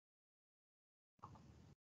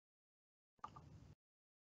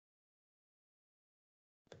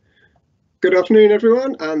Good afternoon,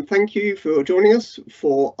 everyone, and thank you for joining us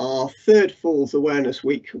for our third Falls Awareness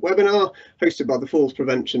Week webinar, hosted by the Falls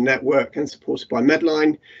Prevention Network and supported by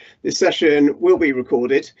Medline. This session will be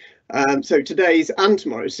recorded, so today's and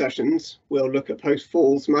tomorrow's sessions will look at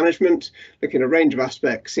post-falls management, looking at a range of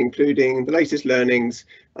aspects, including the latest learnings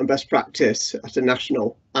and best practice at a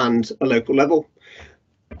national and a local level.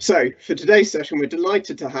 So for today's session, we're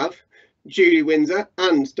delighted to have Julie Windsor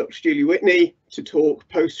and Dr. Julie Whitney to talk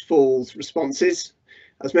post-falls responses.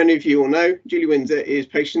 As many of you will know, Julie Windsor is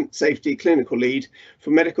Patient Safety Clinical Lead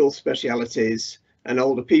for Medical Specialties and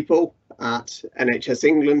Older People at NHS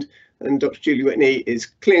England, and Dr. Julie Whitney is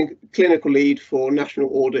Clinical Lead for National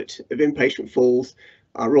Audit of Inpatient Falls,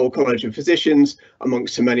 our Royal College of Physicians,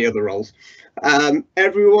 amongst so many other roles.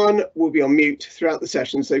 Everyone will be on mute throughout the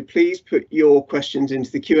session, so please put your questions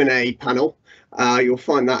into the Q&A panel. You'll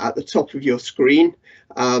find that at the top of your screen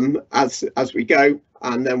as we go,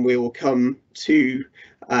 and then we will come to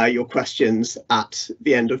your questions at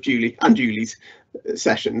the end of Julie and Julie's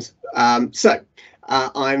sessions. I'm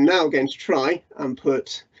now going to try and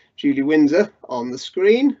put Julie Windsor on the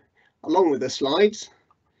screen along with the slides.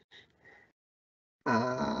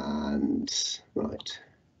 And right.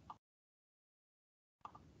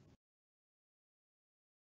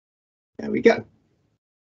 There we go.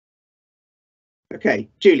 Okay,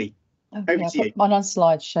 Julie, over to you. Mine on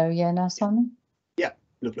slideshow, yeah, now, Simon? Yeah,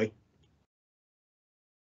 lovely.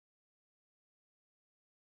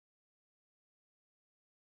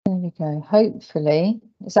 There we go. Hopefully,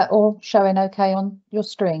 is that all showing okay on your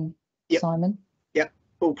screen, Yep. Simon? Yeah,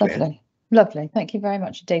 all clear. Lovely, lovely. Thank you very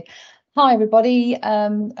much indeed. Hi, everybody,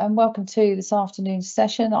 and welcome to this afternoon's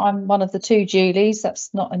session. I'm one of the two Julies.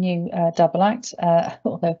 That's not a new double act,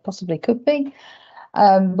 although possibly could be.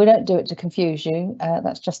 We don't do it to confuse you.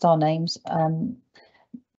 That's just our names.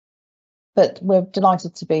 But we're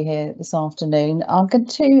delighted to be here this afternoon. I'm going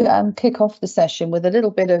to kick off the session with a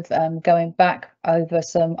little bit of going back over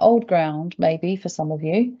some old ground, maybe for some of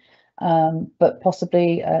you, but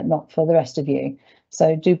possibly not for the rest of you.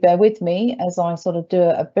 So do bear with me as I sort of do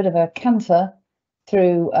a bit of a canter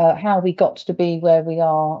through how we got to be where we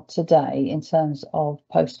are today in terms of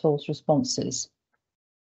post-falls responses.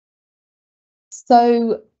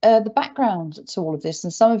 So the background to all of this,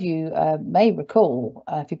 and some of you may recall,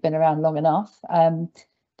 if you've been around long enough,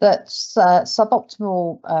 that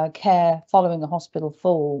suboptimal care following a hospital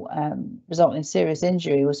fall resulting in serious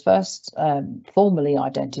injury was first formally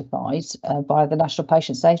identified by the National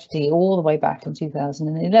Patient Safety all the way back in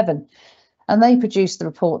 2011. And they produced the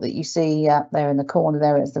report that you see there in the corner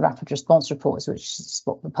there. It's the Rapid Response Reports, which is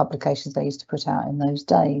what the publications they used to put out in those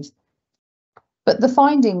days. But the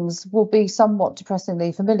findings will be somewhat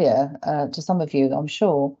depressingly familiar to some of you, I'm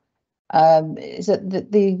sure. Is that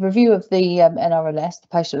the review of the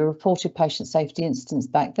NRLS, the reported patient safety incidents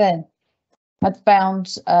back then, had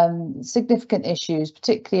found significant issues,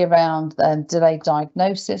 particularly around delayed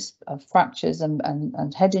diagnosis of fractures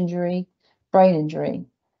and head injury, brain injury.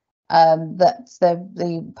 That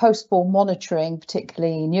the post-fall monitoring,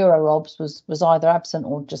 particularly neuro-obs, was either absent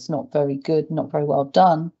or just not very good, not very well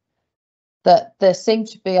done. That there seemed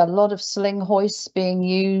to be a lot of sling hoists being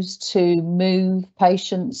used to move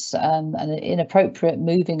patients and inappropriate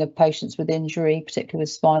moving of patients with injury, particularly with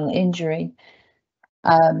spinal injury.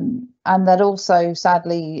 And that also,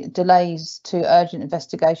 sadly, delays to urgent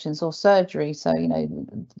investigations or surgery. So, you know,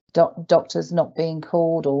 doctors not being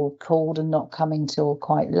called or called and not coming till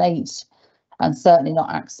quite late, and certainly not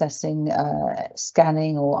accessing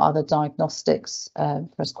scanning or other diagnostics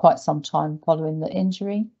for quite some time following the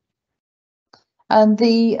injury. And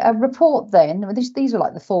the report then, these were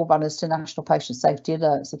like the forerunners to national patient safety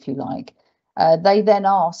alerts, if you like. They then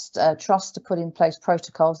asked trusts to put in place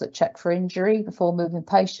protocols that check for injury before moving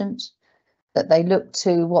patients, that they looked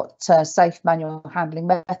to what safe manual handling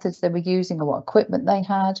methods they were using or what equipment they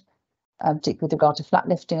had, particularly with regard to flat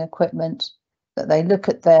lifting equipment, that they look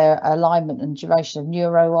at their alignment and duration of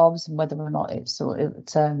neuro-obs and whether or not it was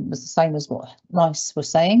the same as what NICE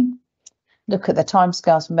was saying. Look at the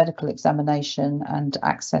timescales for medical examination and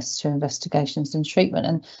access to investigations and treatment.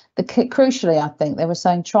 And crucially, I think they were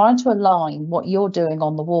saying trying to align what you're doing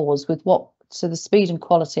on the wards with to the speed and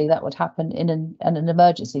quality that would happen in an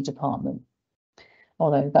emergency department.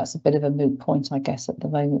 Although that's a bit of a moot point, I guess, at the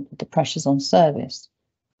moment with the pressures on service.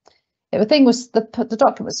 The thing was, the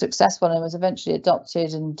document was successful and was eventually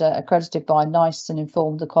adopted and accredited by NICE and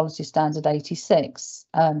informed the quality standard 86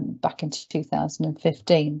 back in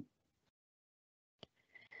 2015.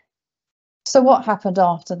 So what happened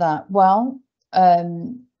after that? Well,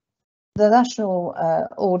 the National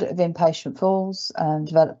Audit of Inpatient Falls,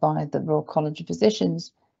 developed by the Royal College of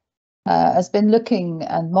Physicians, has been looking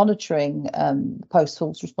and monitoring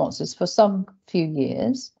post-falls responses for some few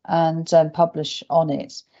years and publish on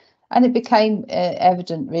it. And it became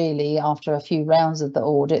evident really after a few rounds of the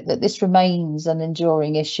audit that this remains an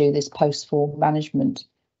enduring issue, this post-fall management.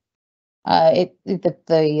 The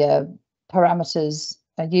parameters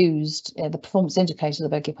are used, the performance indicators, I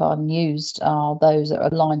beg your pardon, used are those that are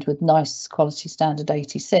aligned with NICE quality standard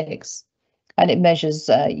 86. And it measures,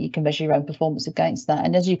 you can measure your own performance against that.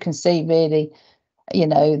 And as you can see, really, you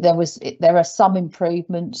know, there are some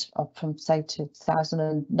improvement from say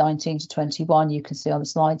 2019 to 21, you can see on the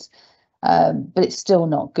slides, but it's still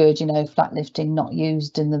not good. You know, flat lifting not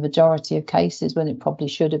used in the majority of cases when it probably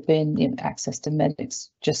should have been. You know, access to medics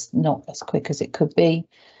just not as quick as it could be,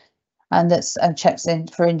 and checks in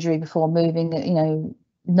for injury before moving, you know,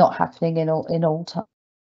 not happening in all time.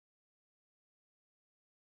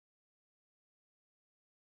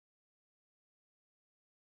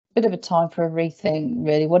 Bit of a time for a rethink,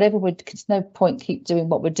 really. Whatever it's no point keep doing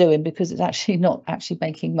what we're doing because it's actually not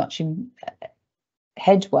making much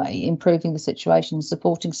headway improving the situation,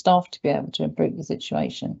 supporting staff to be able to improve the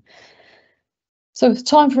situation. So it's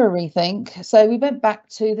time for a rethink. So we went back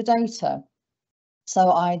to the data.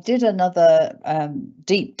 So I did another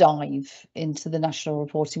deep dive into the National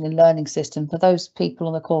Reporting and Learning System. For those people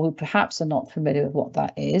on the call who perhaps are not familiar with what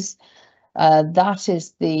that is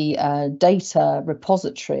the data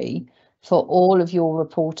repository for all of your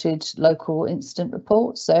reported local incident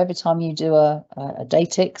reports. So every time you do a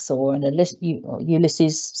DATIX or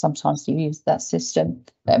Ulysses, sometimes you use that system.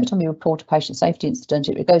 But every time you report a patient safety incident,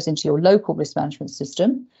 it goes into your local risk management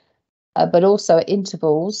system. But also at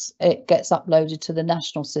intervals, it gets uploaded to the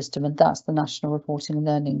national system, and that's the National Reporting and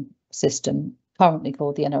Learning System, currently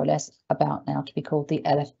called the NRLS, about now to be called the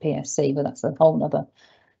LFPSC, but that's a whole other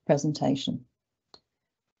presentation.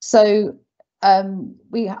 So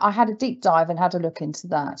I had a deep dive and had a look into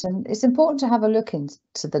that, and it's important to have a look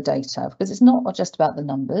into the data because it's not just about the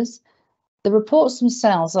numbers. The reports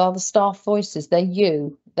themselves are the staff voices. They're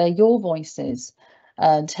your voices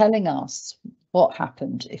telling us what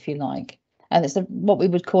happened, if you like. And it's what we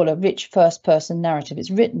would call a rich first person narrative. It's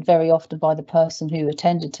written very often by the person who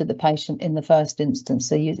attended to the patient in the first instance.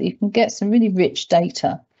 So you can get some really rich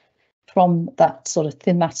data from that sort of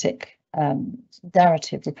thematic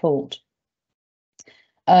narrative report.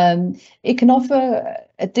 It can offer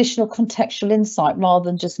additional contextual insight rather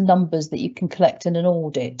than just numbers that you can collect in an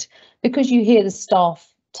audit. Because you hear the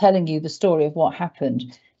staff telling you the story of what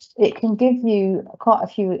happened, it can give you quite a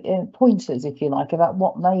few pointers, if you like, about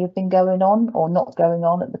what may have been going on or not going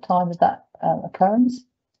on at the time of that occurrence.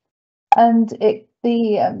 And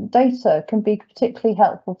the data can be particularly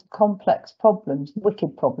helpful for complex problems,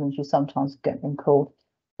 wicked problems you sometimes get them called,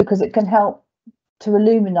 because it can help to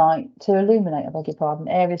illuminate, I beg your pardon,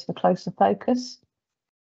 areas for closer focus,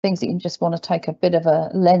 things that you just want to take a bit of a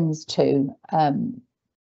lens to.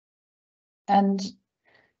 And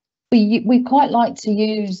we quite like to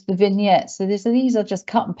use the vignettes. So these are just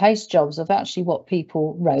cut and paste jobs of actually what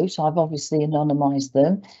people wrote. I've obviously anonymised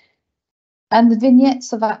them. And the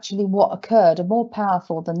vignettes of actually what occurred are more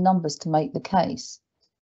powerful than numbers to make the case.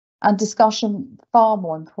 And discussion far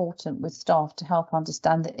more important with staff to help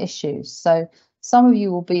understand the issues. So some of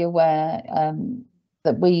you will be aware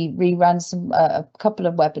that we ran a couple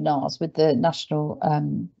of webinars with the National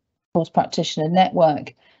Falls Practitioner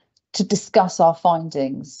Network to discuss our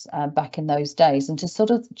findings back in those days and to sort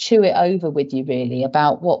of chew it over with you really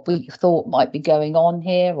about what we thought might be going on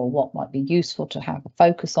here or what might be useful to have a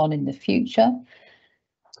focus on in the future,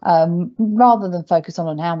 rather than focus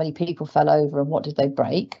on how many people fell over and what did they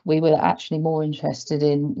break. We were actually more interested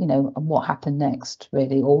in, you know, what happened next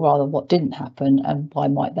really, or rather what didn't happen and why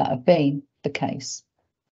might that have been the case.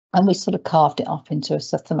 And we sort of carved it up into a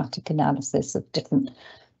thematic analysis of different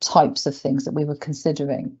types of things that we were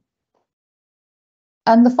considering.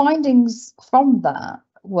 And the findings from that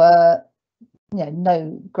were, you know,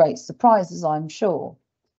 no great surprises, I'm sure.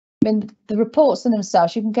 I mean, the reports in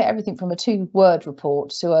themselves, you can get everything from a 2-word report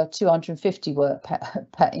to a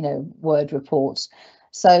 250-word report.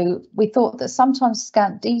 So we thought that sometimes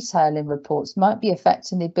scant detail in reports might be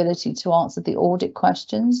affecting the ability to answer the audit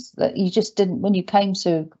questions that you just didn't, when you came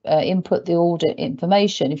to input the audit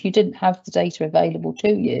information, if you didn't have the data available to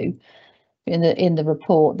you in the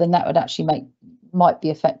report, then that would actually might be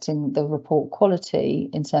affecting the report quality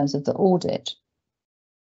in terms of the audit.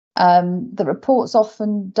 The reports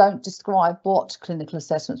often don't describe what clinical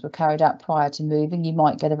assessments were carried out prior to moving. You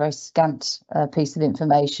might get a very scant piece of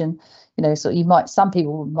information, you know, so some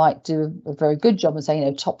people might do a very good job and say, you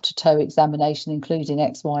know, top to toe examination, including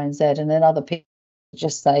X, Y, and Z, and then other people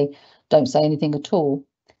just don't say anything at all.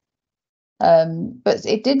 But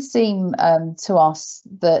it did seem to us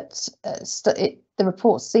that the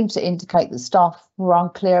report seemed to indicate that staff were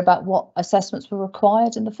unclear about what assessments were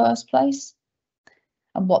required in the first place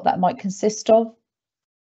and what that might consist of.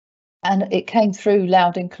 And it came through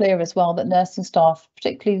loud and clear as well that nursing staff,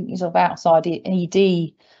 particularly sort of outside an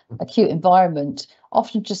ED acute environment,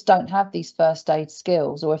 often just don't have these first aid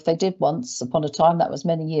skills, or if they did once upon a time, that was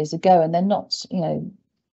many years ago, and they're not,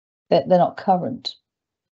 they're not current.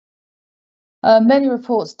 Many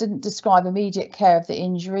reports didn't describe immediate care of the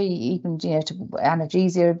injury, even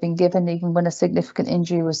analgesia had been given even when a significant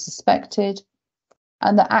injury was suspected,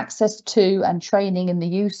 and the access to and training in the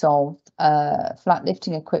use of flat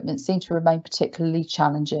lifting equipment seemed to remain particularly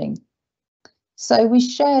challenging. So we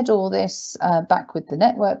shared all this back with the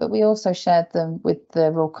network, but we also shared them with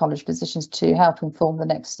the Royal College physicians to help inform the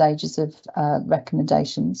next stages of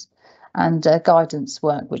recommendations and guidance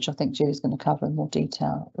work, which I think Julie's going to cover in more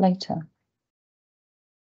detail later.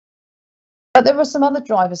 But there were some other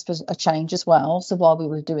drivers for a change as well. So while we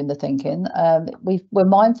were doing the thinking, we're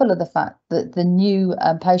mindful of the fact that the new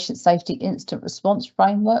patient safety instant response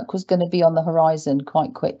framework was going to be on the horizon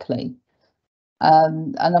quite quickly.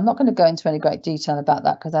 And I'm not going to go into any great detail about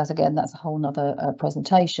that because, that's a whole nother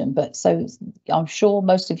presentation. But so I'm sure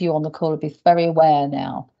most of you on the call will be very aware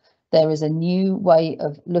now. There is a new way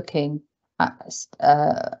of looking at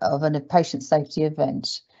of a patient safety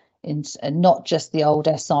event. And not just the old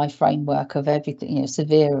SI framework of everything,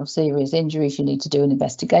 severe or serious injuries, you need to do an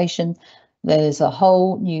investigation. There's a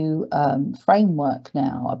whole new framework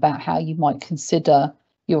now about how you might consider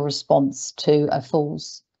your response to a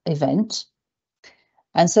falls event.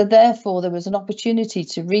 And so therefore, there was an opportunity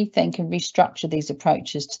to rethink and restructure these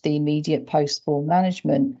approaches to the immediate post-fall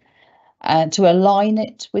management and to align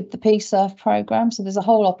it with the PSERF programme. So there's a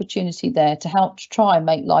whole opportunity there to help try and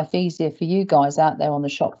make life easier for you guys out there on the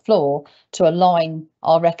shop floor to align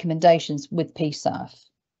our recommendations with PSERF.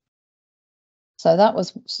 So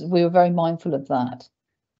we were very mindful of that.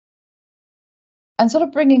 And sort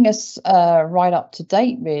of bringing us right up to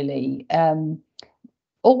date, really,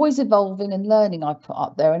 always evolving and learning I put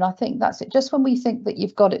up there. And I think that's it. Just when we think that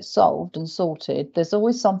you've got it solved and sorted, there's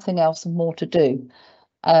always something else and more to do.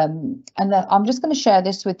 And I'm just going to share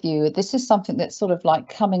this with you. This is something that's sort of like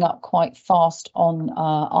coming up quite fast on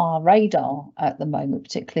our radar at the moment,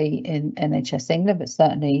 particularly in NHS England, but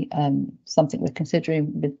certainly something we're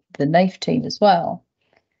considering with the NAIF team as well.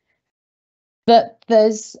 But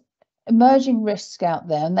there's emerging risk out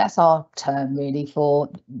there, and that's our term really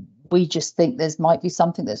for, we just think there might be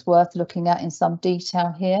something that's worth looking at in some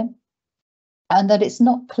detail here. And that it's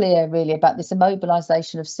not clear really about this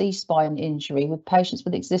immobilisation of C-spine injury with patients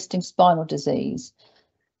with existing spinal disease.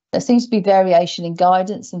 There seems to be variation in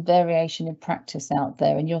guidance and variation in practice out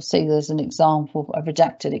there. And you'll see there's an example, a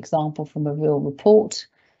redacted example from a real report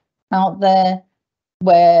out there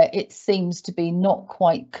where it seems to be not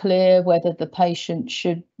quite clear whether the patient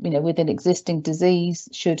should, with an existing disease,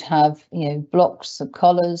 should have, blocks of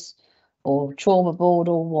collars or trauma board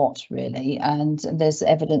or what really, and there's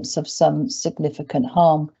evidence of some significant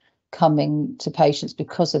harm coming to patients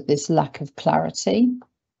because of this lack of clarity.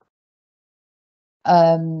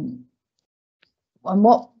 And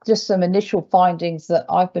just some initial findings that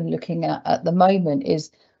I've been looking at the moment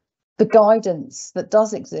is the guidance that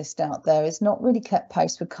does exist out there is not really kept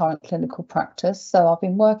pace with current clinical practice. So I've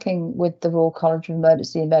been working with the Royal College of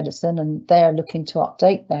Emergency Medicine, and they're looking to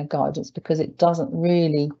update their guidance because it doesn't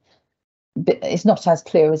really, it's not as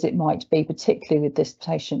clear as it might be, particularly with this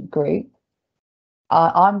patient group.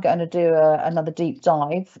 I'm going to do another deep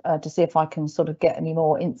dive to see if I can sort of get any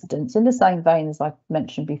more incidents in the same vein as I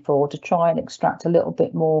mentioned before, to try and extract a little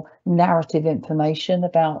bit more narrative information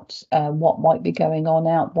about what might be going on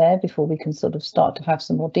out there before we can sort of start to have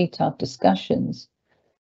some more detailed discussions.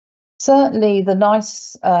 Certainly the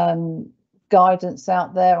NICE guidance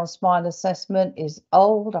out there on spinal assessment is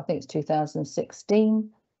old. I think it's 2016.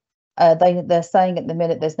 They're saying at the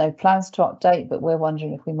minute there's no plans to update, but we're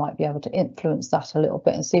wondering if we might be able to influence that a little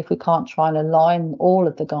bit and see if we can't try and align all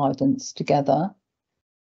of the guidance together.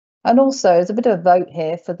 And also there's a bit of a vote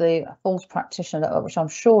here for the Falls Practitioner Network, which I'm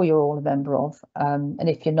sure you're all a member of. And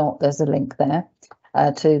if you're not, there's a link there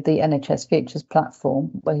to the NHS Futures platform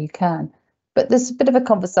where you can. But there's a bit of a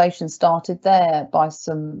conversation started there by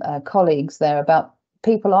some colleagues there about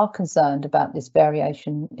people are concerned about this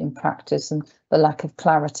variation in practice and the lack of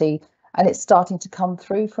clarity, and it's starting to come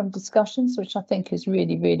through from discussions, which I think is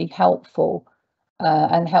really, really helpful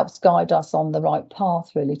and helps guide us on the right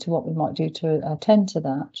path really to what we might do to attend to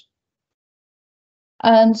that.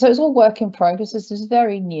 And so it's all work in progress. This is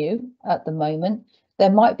very new at the moment. There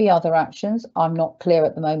might be other actions. I'm not clear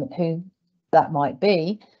at the moment who that might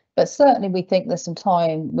be. But certainly we think there's some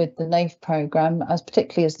time with the NAIF programme, as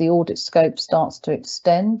particularly as the audit scope starts to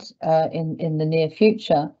extend in the near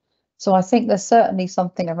future. So I think there's certainly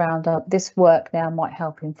something around this work now might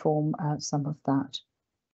help inform some of that.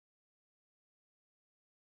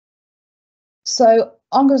 So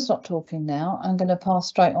I'm going to stop talking now. I'm going to pass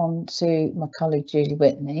straight on to my colleague Julie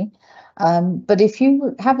Whitney. But if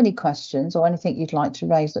you have any questions or anything you'd like to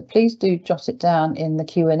raise, please do jot it down in the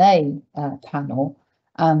Q&A panel,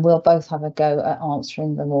 and we'll both have a go at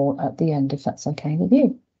answering them all at the end, if that's okay with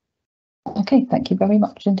you. Okay, thank you very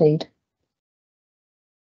much indeed.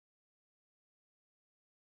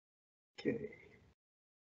 Okay.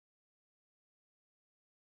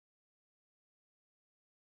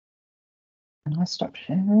 Can I stop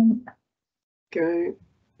sharing? Go.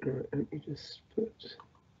 Right, let me just put.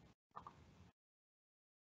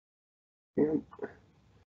 Hang on.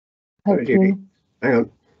 Hopefully. Hang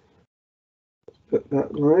on. Put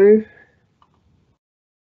that live.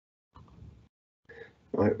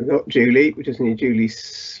 Right, we've got Julie. We just need Julie's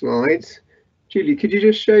slides. Julie, could you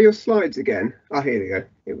just show your slides again? Oh, here we go.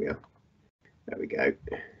 Here we are. There we go.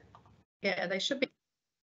 Yeah, they should be.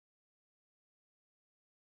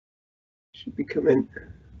 Should be coming.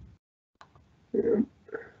 Yeah.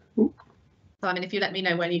 Simon, if you let me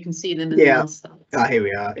know when you can see them. Yeah. Ah, here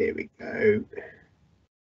we are. Here we go.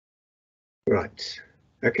 Right.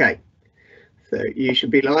 Okay. So you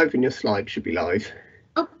should be live and your slide should be live.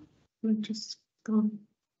 Oh, I'm just gone.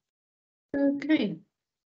 Okay.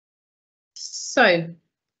 So,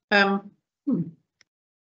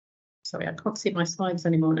 sorry, I can't see my slides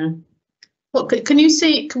anymore now. What can you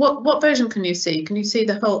see? What version can you see? Can you see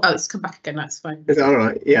the whole? Oh, it's come back again. That's fine. Is that all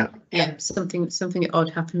right? Yeah. Yeah, something odd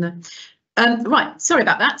happened there. Right, sorry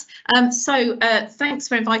about that. Thanks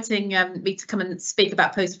for inviting me to come and speak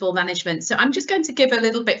about post-fall management. So I'm just going to give a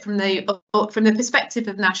little bit from the perspective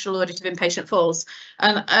of National Audit of Inpatient Falls,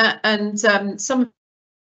 and some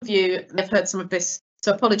of you have heard some of this,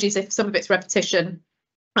 so apologies if some of it's repetition.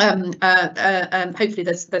 Hopefully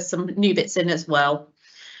there's some new bits in as well.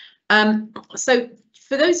 So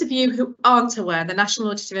for those of you who aren't aware, the National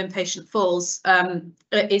Audit of Inpatient Falls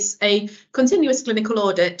is a continuous clinical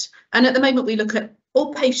audit, and at the moment we look at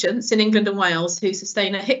all patients in England and Wales who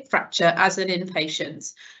sustain a hip fracture as an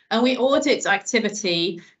inpatient, and we audit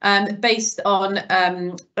activity based on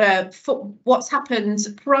what's happened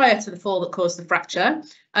prior to the fall that caused the fracture,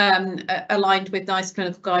 aligned with NICE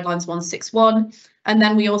Clinical Guidelines 161. And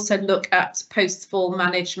then we also look at post-fall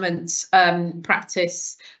management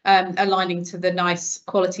practice, aligning to the NICE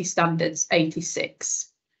Quality Standards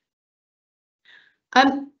 86.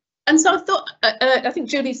 And so I thought, I think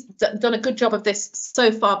Julie's done a good job of this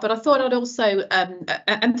so far, but I thought I'd also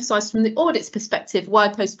emphasise from the audit's perspective why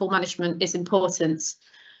post-fall management is important.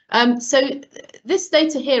 So this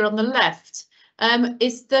data here on the left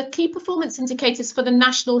is the key performance indicators for the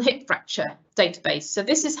National Hip Fracture Database. So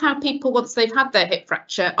this is how people, once they've had their hip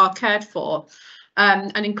fracture, are cared for,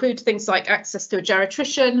 and include things like access to a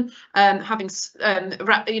geriatrician, having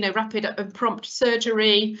rapid and prompt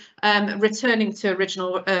surgery, returning to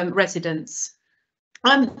original residence.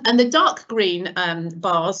 And the dark green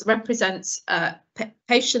bars represent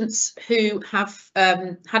patients who have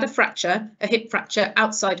had a fracture, a hip fracture,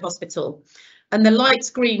 outside hospital. And the light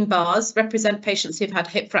green bars represent patients who've had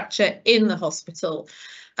hip fracture in the hospital.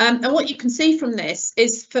 And what you can see from this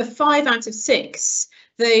is for 5 out of 6,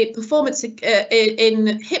 the performance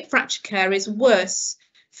in hip fracture care is worse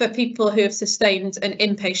for people who have sustained an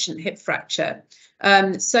inpatient hip fracture.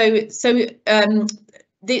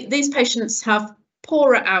 These patients have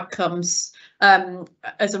poorer outcomes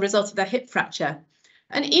as a result of their hip fracture.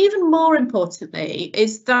 And even more importantly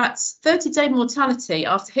is that 30-day mortality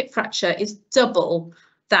after hip fracture is double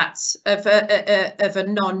that of a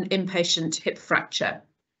non-inpatient hip fracture.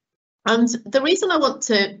 And the reason I want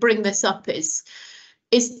to bring this up is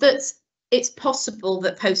that it's possible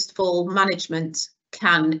that post-fall management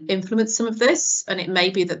can influence some of this, and it may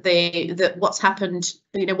be that what's happened,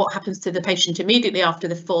 what happens to the patient immediately after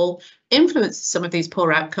the fall influences some of these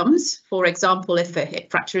poor outcomes. For example, if a hip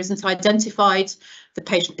fracture isn't identified, the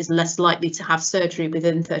patient is less likely to have surgery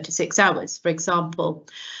within 36 hours, for example.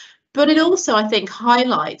 But it also, I think,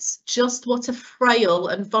 highlights just what a frail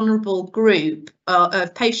and vulnerable group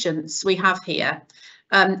of patients we have here.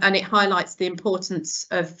 And it highlights the importance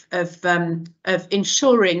of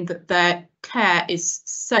ensuring that their care is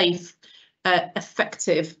safe,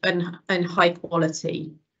 effective and high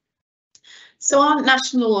quality. So our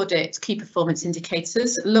national audit key performance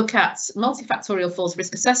indicators look at multifactorial falls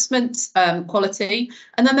risk assessment, quality,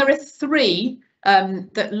 and then there are 3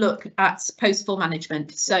 that look at post-fall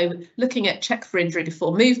management. So looking at check for injury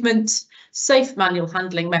before movement, safe manual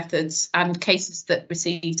handling methods, and cases that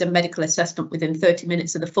received a medical assessment within 30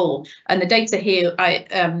 minutes of the fall. And the data here, I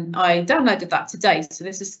downloaded that today, so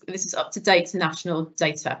this is up-to-date national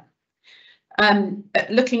data.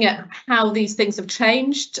 Looking at how these things have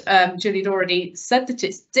changed, Julie had already said that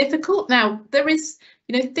it's difficult. Now, there is,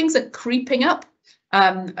 things are creeping up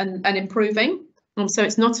and improving. So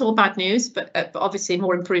it's not all bad news, but obviously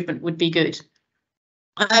more improvement would be good.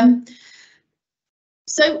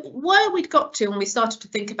 So where we'd got to when we started to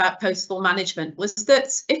think about post-fall management was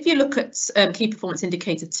that if you look at key performance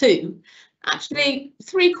indicator 2, actually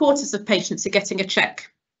 3/4 of patients are getting a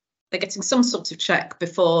check. They're getting some sort of check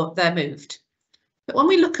before they're moved. But when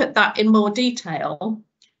we look at that in more detail,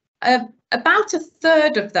 about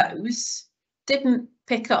 1/3 of those didn't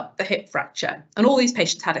pick up the hip fracture, and all these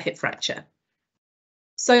patients had a hip fracture.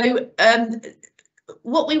 So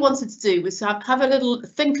what we wanted to do was have a little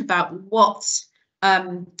think about what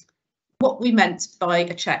we meant by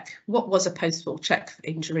a check. What was a post-fall check for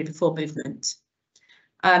injury before movement?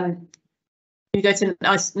 You go to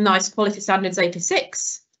nice quality standards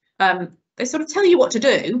 86. They sort of tell you what to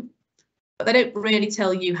do, but they don't really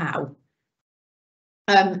tell you how.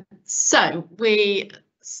 So we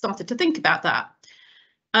started to think about that.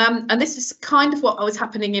 And this is kind of what was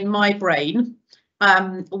happening in my brain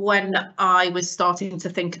when I was starting to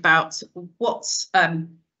think about what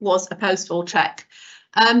was a post-fall check.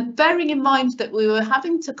 Bearing in mind that we were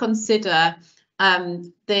having to consider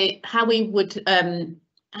how we would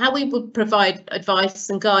provide advice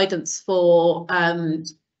and guidance for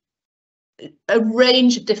a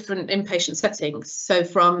range of different inpatient settings. So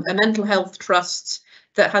from a mental health trust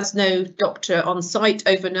that has no doctor on site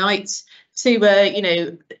overnight to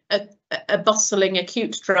a bustling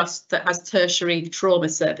acute trust that has tertiary trauma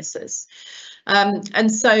services.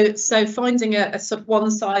 And so finding a sort of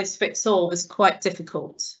one-size-fits-all was quite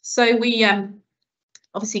difficult. So we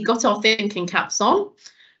obviously got our thinking caps on,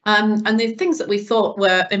 and the things that we thought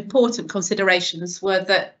were important considerations were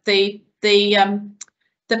that the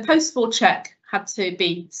post-fall check had to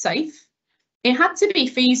be safe. It had to be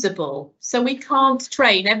feasible. So we can't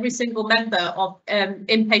train every single member of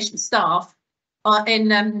inpatient staff to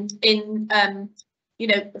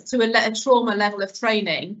a trauma level of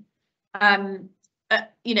training.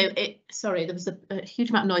 Sorry, there was a huge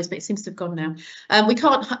amount of noise, but it seems to have gone now. We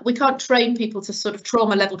can't train people to sort of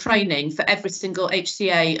trauma level training for every single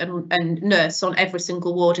HCA and nurse on every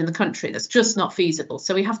single ward in the country. That's just not feasible.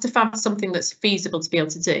 So we have to find something that's feasible to be able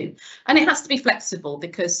to do, and it has to be flexible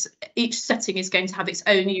because each setting is going to have its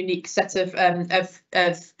own unique set of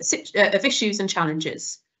issues and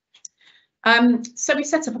challenges. So we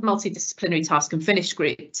set up a multidisciplinary task and finish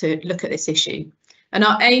group to look at this issue. And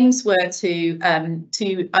our aims were to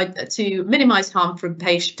minimise harm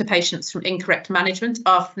to patients from incorrect management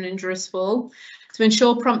after an injurious fall, to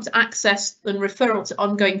ensure prompt access and referral to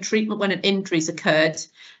ongoing treatment when an injury has occurred,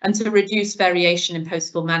 and to reduce variation in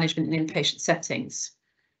post-fall management in inpatient settings.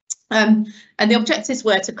 And the objectives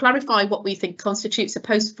were to clarify what we think constitutes a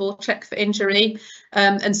post-fall check for injury,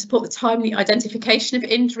 and support the timely identification of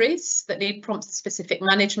injuries that need prompt specific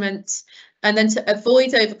management, and then to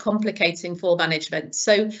avoid overcomplicating fall management.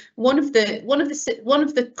 So one of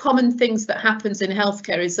the common things that happens in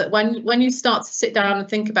healthcare is that when you start to sit down and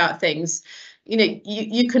think about things,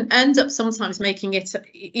 you can end up sometimes making it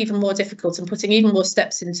even more difficult and putting even more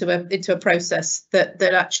steps into a process that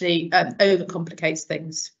actually overcomplicates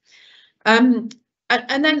things. And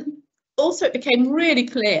then also it became really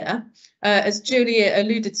clear, as Julie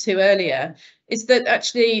alluded to earlier, is that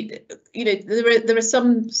actually, there are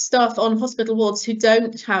some staff on hospital wards who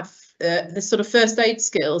don't have the sort of first aid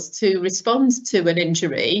skills to respond to an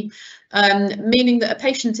injury, meaning that a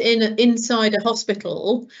patient inside a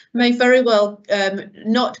hospital may very well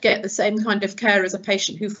not get the same kind of care as a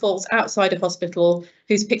patient who falls outside a hospital,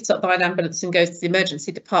 who's picked up by an ambulance and goes to the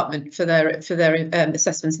emergency department for their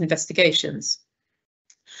assessments and investigations.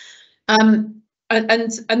 And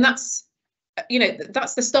that's,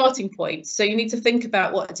 that's the starting point. So you need to think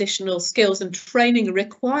about what additional skills and training are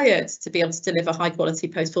required to be able to deliver high quality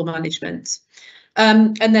post-fall management,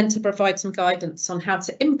 and then to provide some guidance on how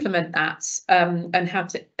to implement that, and how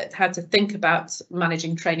to think about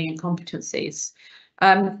managing training and competencies.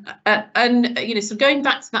 So going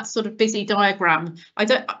back to that sort of busy diagram,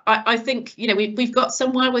 I think we've got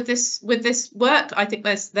somewhere with this work. I think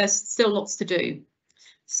there's still lots to do.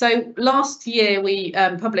 So last year we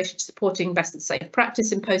published Supporting Best and Safe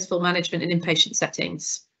Practice in Post-Fall Management in Inpatient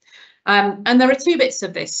Settings. And there are two bits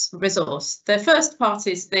of this resource. The first part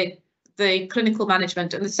is the the clinical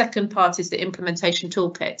management, and the second part is the implementation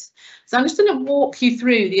toolkit. So I'm just going to walk you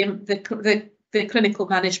through the clinical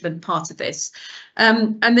management part of this,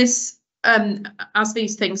 and this, as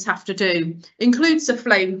these things have to do, includes a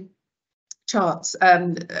flow charts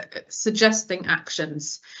suggesting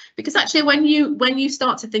actions, because actually when you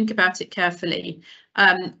start to think about it carefully,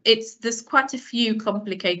 there's quite a few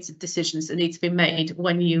complicated decisions that need to be made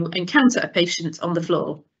when you encounter a patient on the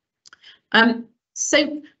floor.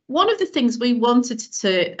 So one of the things we wanted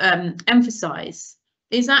to emphasize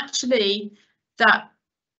is actually that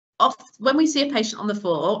when we see a patient on the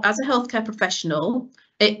floor, as a healthcare professional,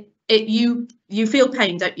 you feel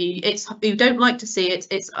pain, don't you? You don't like to see it.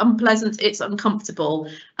 It's unpleasant, it's uncomfortable,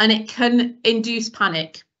 and it can induce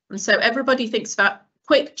panic. And so everybody thinks about,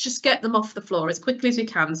 quick, just get them off the floor as quickly as we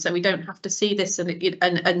can, so we don't have to see this and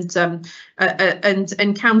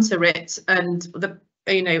encounter it, and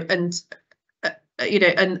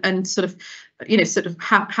sort of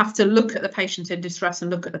have to look at the patient in distress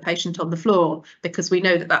and look at the patient on the floor, because we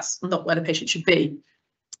know that that's not where the patient should be.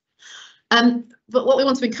 But what we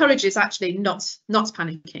want to encourage is actually not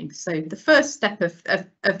panicking. So the first step of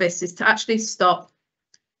this is to actually stop,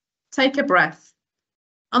 take a breath,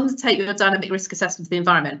 undertake your dynamic risk assessment of the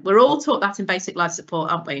environment. We're all taught that in basic life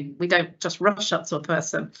support, aren't we? We don't just rush up to a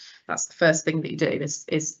person. That's the first thing that you do, is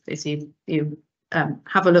you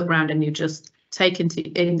have a look around and you just take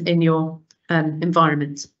in your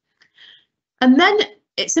environment. And then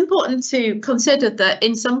it's important to consider that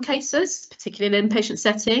in some cases, particularly in an inpatient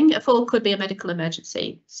setting, a fall could be a medical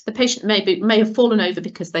emergency. So the patient may have fallen over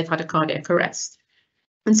because they've had a cardiac arrest.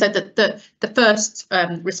 And so the first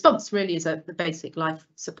response really is the basic life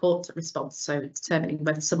support response. So determining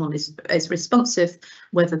whether someone is responsive,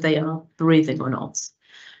 whether they are breathing or not.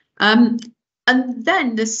 And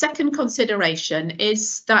then the second consideration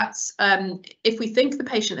is that if we think the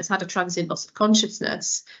patient has had a transient loss of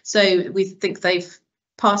consciousness, so we think they've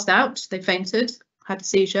passed out, they fainted, had a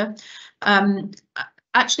seizure,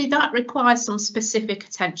 actually that requires some specific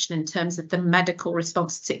attention in terms of the medical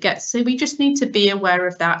response it gets. So we just need to be aware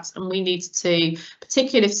of that, and we need to,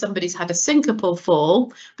 particularly if somebody's had a syncopal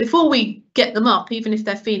fall, before we get them up, even if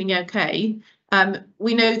they're feeling okay,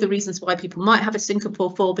 we know the reasons why people might have a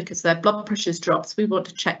syncopal fall, because their blood pressure's dropped. We want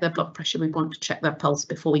to check their blood pressure, we want to check their pulse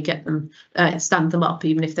before we get them, stand them up,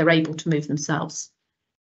 even if they're able to move themselves.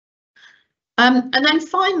 And then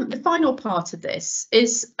the final part of this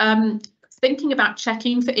is thinking about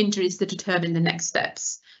checking for injuries to determine the next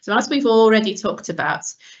steps. So as we've already talked about,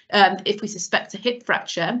 if we suspect a hip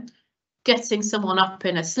fracture, getting someone up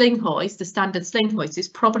in a sling hoist, the standard sling hoist, is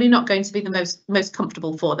probably not going to be the most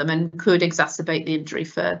comfortable for them and could exacerbate the injury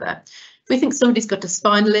further. If we think somebody's got a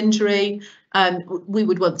spinal injury, we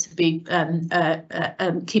would want to be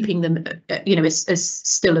keeping them, as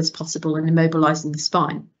still as possible and immobilising the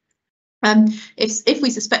spine. If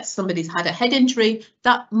we suspect somebody's had a head injury,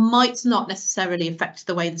 that might not necessarily affect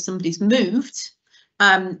the way that somebody's moved,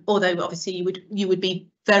 although obviously you would be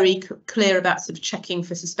very clear about sort of checking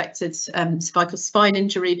for suspected cervical spine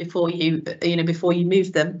injury before you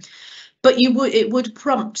move them. But it would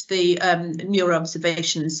prompt the neuro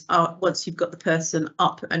observations once you've got the person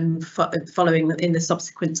up and following in the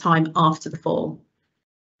subsequent time after the fall.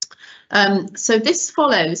 So this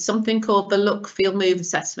follows something called the look, feel, move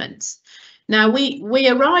assessment. Now we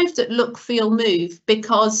arrived at look, feel, move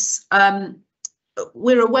because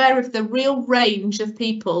we're aware of the real range of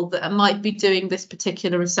people that might be doing this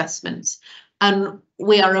particular assessment, and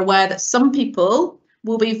we are aware that some people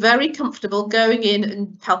will be very comfortable going in and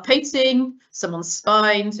palpating someone's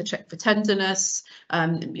spine to check for tenderness,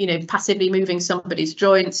 passively moving somebody's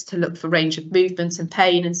joints to look for range of movement and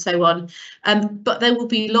pain and so on. But there will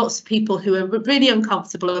be lots of people who are really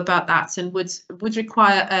uncomfortable about that and would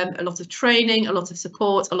require a lot of training, a lot of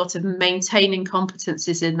support, a lot of maintaining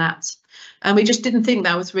competencies in that. And we just didn't think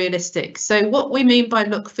that was realistic. So what we mean by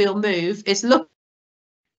look, feel, move is look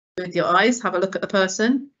with your eyes, have a look at the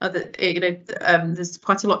person. There's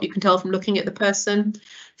quite a lot you can tell from looking at the person.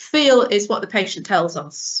 Feel is what the patient tells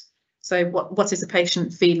us. So what is the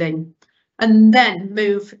patient feeling? And then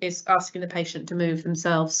move is asking the patient to move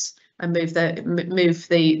themselves and move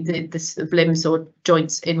the sort of limbs or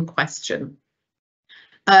joints in question.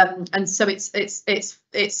 And so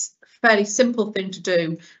it's fairly simple thing to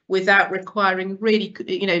do without requiring really,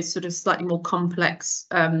 sort of slightly more complex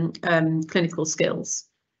clinical skills.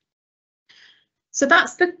 So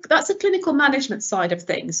that's the clinical management side of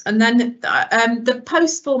things. And then the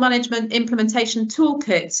post-fall management implementation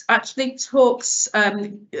toolkit actually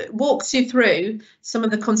walks you through some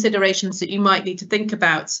of the considerations that you might need to think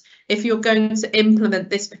about if you're going to implement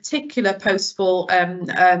this particular post-fall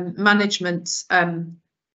management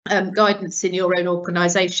guidance in your own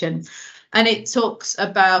organisation. And it talks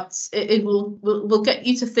about, it will get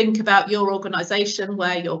you to think about your organisation,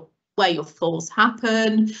 where your falls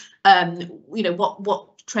happen, you know,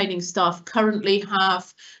 what training staff currently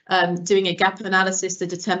have, doing a gap analysis to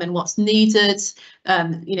determine what's needed,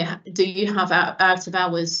 you know, do you have out of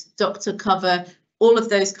hours doctor cover, all of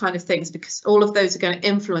those kind of things, because all of those are going to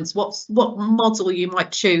influence what model you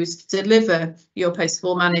might choose to deliver your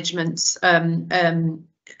post-fall management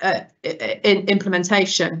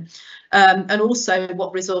implementation, and also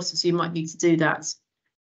what resources you might need to do that.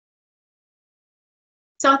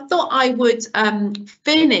 So I thought I would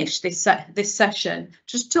finish this session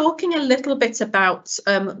just talking a little bit about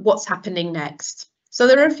what's happening next. So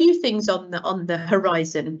there are a few things on the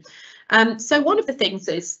horizon. So one of the things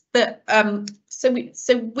is that so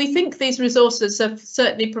we think these resources have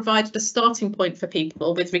certainly provided a starting point for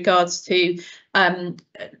people with regards to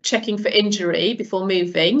checking for injury before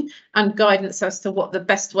moving, and guidance as to what the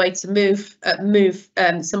best way to move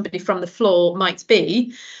somebody from the floor might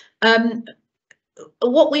be.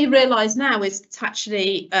 What we realise now is that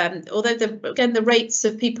actually, although the rates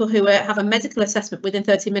of people who have a medical assessment within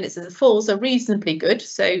 30 minutes of the falls are reasonably good,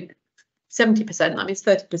 so 70%, that means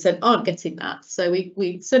 30% aren't getting that, so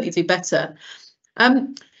we certainly do better.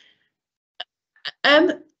 Only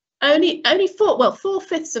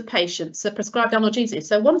 4/5 of patients are prescribed analgesia,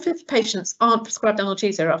 so 1/5 of patients aren't prescribed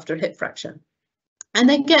analgesia after a hip fracture, and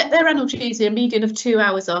they get their analgesia a median of 2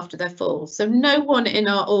 hours after their fall. So no one in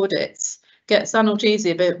our audits gets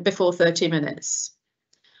analgesia before 30 minutes,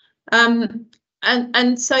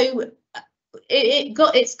 and so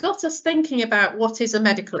it's got us thinking about what is a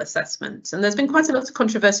medical assessment. And there's been quite a lot of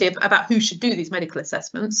controversy about who should do these medical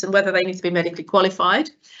assessments and whether they need to be medically qualified.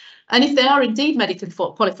 And if they are indeed medically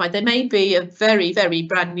qualified, they may be a very, very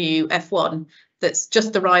brand new F1 that's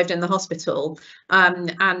just arrived in the hospital, and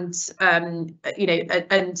you know,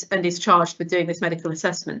 and is charged with doing this medical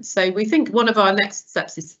assessment. So we think one of our next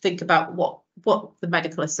steps is to think about what the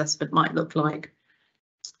medical assessment might look like.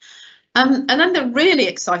 And then the really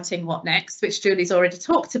exciting what next, which Julie's already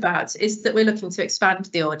talked about, is that we're looking to expand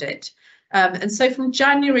the audit. And so from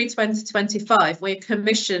January 2025, we're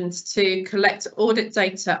commissioned to collect audit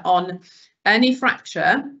data on any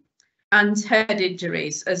fracture and head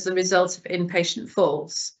injuries as a result of inpatient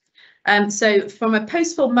falls. So from a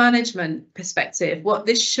post-fall management perspective, what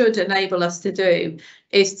this should enable us to do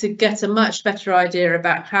is to get a much better idea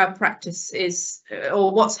about how practice is,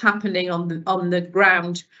 or what's happening on the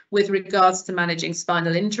ground with regards to managing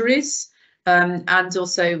spinal injuries, and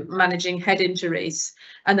also managing head injuries,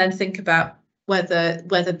 and then think about whether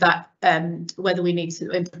we need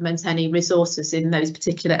to implement any resources in those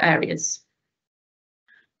particular areas.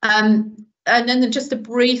 And then just a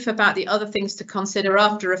brief about the other things to consider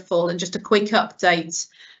after a fall, and just a quick update.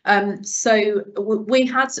 So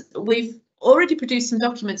we've already produced some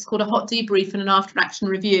documents called a hot debrief and an after action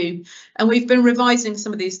review, and we've been revising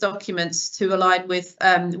some of these documents to align with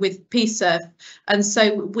PSERF. And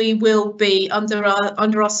so we will be under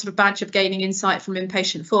our sort of badge of gaining insight from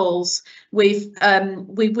inpatient falls. We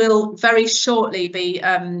will very shortly be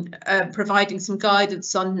providing some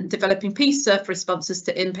guidance on developing PSERF responses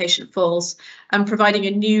to inpatient falls, and providing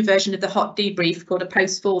a new version of the hot debrief called a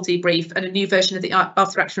post-fall debrief, and a new version of the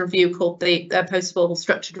after action review called the post-fall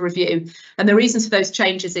structured review. And the reasons for those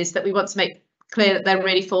changes is that we want to make clear that they're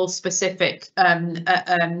really fall specific, and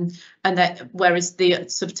that whereas the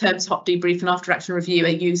sort of terms hot debrief and after action review are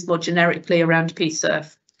used more generically around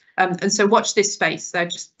PSERF. And so watch this space,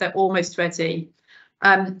 they're almost ready.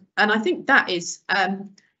 And I think that's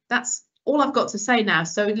all I've got to say now,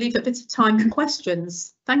 so leave a bit of time for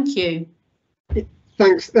questions. Thank you.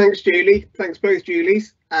 Thanks Julie, thanks both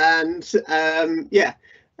Julies, and yeah,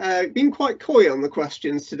 been quite coy on the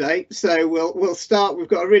questions today, so we'll start. We've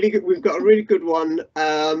got a really good one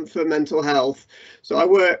for mental health. So I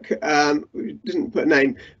work, didn't put a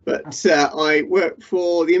name, but I work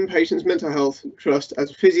for the Inpatients Mental Health Trust as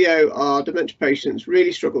a physio. Our dementia patients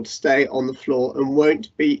really struggle to stay on the floor and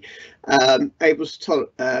won't be able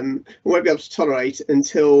to tolerate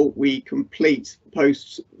until we complete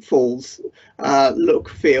post falls look,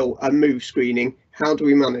 feel and move screening. How do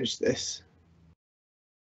we manage this?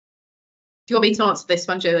 Do you want me to answer this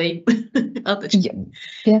one, Julie?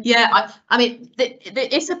 Yeah. I mean,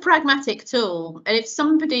 it's a pragmatic tool, and if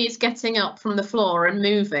somebody is getting up from the floor and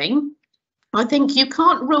moving, I think you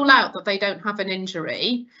can't rule out that they don't have an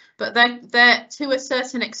injury, but they're to a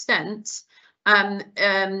certain extent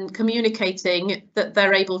communicating that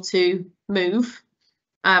they're able to move,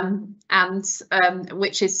 and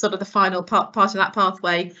which is sort of the final part of that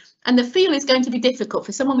pathway. And the feel is going to be difficult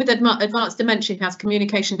for someone with advanced dementia who has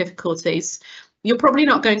communication difficulties. You're probably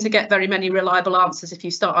not going to get very many reliable answers if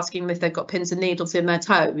you start asking them if they've got pins and needles in their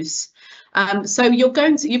toes. So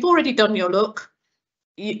you've already done your look.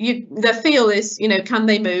 The feel is, can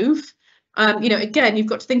they move? Again, you've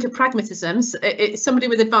got to think of pragmatism. Somebody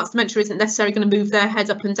with advanced dementia isn't necessarily going to move their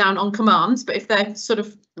head up and down on command, but if they're sort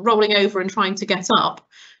of rolling over and trying to get up,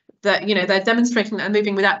 that they're demonstrating that they're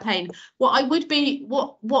moving without pain. What I would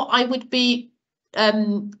be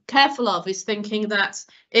careful of is thinking that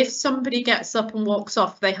if somebody gets up and walks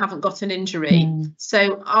off, they haven't got an injury.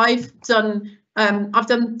 So I've done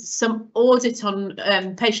some audit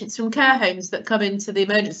on patients from care homes that come into the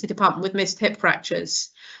emergency department with missed hip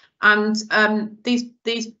fractures, and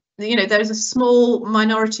there's a small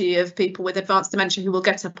minority of people with advanced dementia who will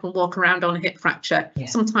get up and walk around on a hip fracture,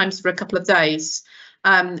 sometimes for a couple of days,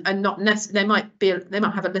 and not necessarily they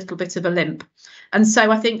might have a little bit of a limp. And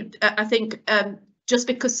so I think just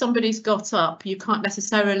because somebody's got up, you can't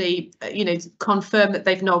necessarily, confirm that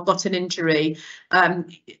they've not got an injury.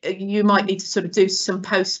 You might need to sort of do some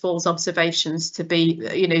post-falls observations to be,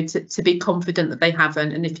 to be confident that they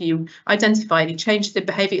haven't. And if you identify any changes in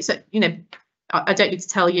behaviour, so, I don't need to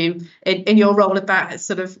tell you in your role about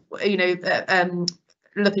sort of,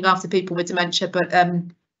 looking after people with dementia, but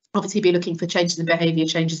obviously be looking for changes in behaviour,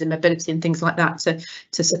 changes in mobility and things like that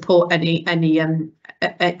to support any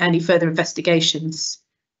further investigations.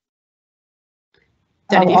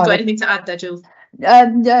 Don't know if you've got anything to add there, Jules.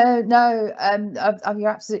 No, you're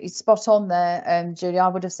absolutely spot on there, Julie. I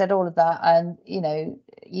would have said all of that, and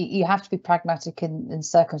you have to be pragmatic in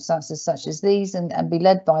circumstances such as these, and be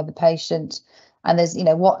led by the patient. And there's,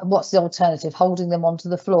 what's the alternative? Holding them onto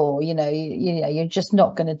the floor? You're just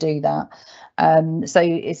not going to do that. So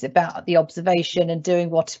it's about the observation and doing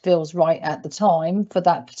what feels right at the time for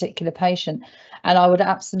that particular patient. And I would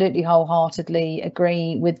absolutely wholeheartedly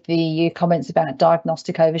agree with the comments about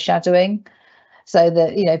diagnostic overshadowing. So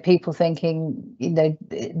that, people thinking,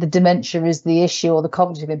 the dementia is the issue or the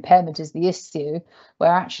cognitive impairment is the issue,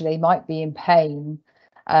 where actually might be in pain.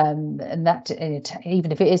 And that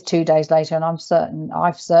even if it is 2 days later, and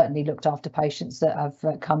I've certainly looked after patients that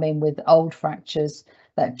have come in with old fractures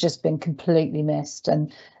that have just been completely missed,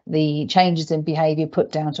 and the changes in behaviour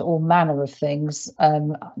put down to all manner of things,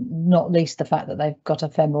 not least the fact that they've got a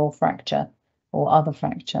femoral fracture or other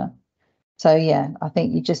fracture. So yeah, I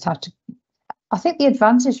think you just have to. I think the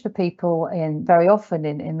advantage for people very often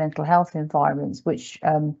in mental health environments, which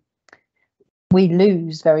we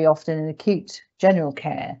lose very often in acute general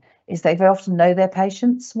care, is they very often know their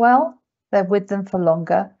patients well. They're with them for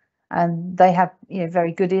longer, and they have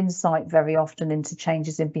very good insight very often into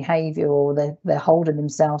changes in behaviour, or they're holding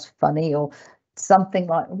themselves funny or something,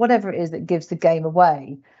 like whatever it is that gives the game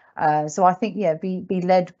away. So I think be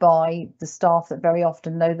led by the staff that very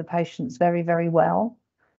often know the patients very, very well,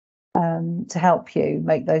 to help you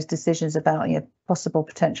make those decisions about possible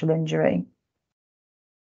potential injury.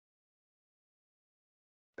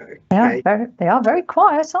 Okay. They are very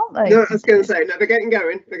quiet, aren't they? No, I was going to say, no, they're getting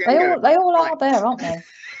going. They all are there, aren't they?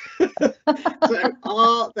 So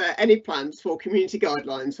are there any plans for community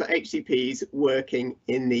guidelines for HCPs working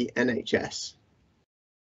in the NHS?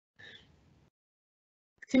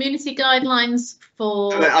 Community guidelines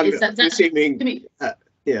for... I'm assuming,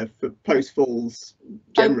 for post-falls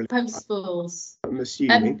generally. Post-falls. I'm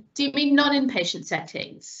assuming. Do you mean non-inpatient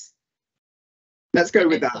settings? Let's go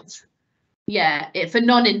with that. Yeah, for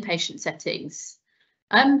non-inpatient settings.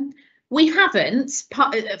 We haven't,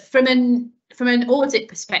 from an audit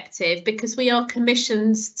perspective, because we are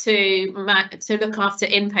commissioned to look after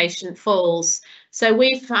inpatient falls. So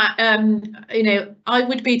we've, I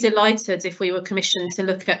would be delighted if we were commissioned to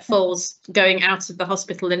look at falls going out of the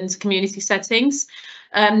hospital into community settings.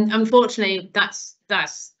 Unfortunately,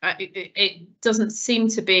 it doesn't seem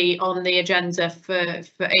to be on the agenda for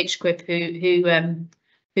HQIP,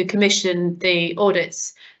 who commissioned the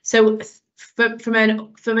audits. So from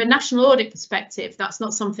a national audit perspective, that's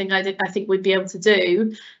not something I think we'd be able to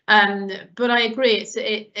do. But I agree,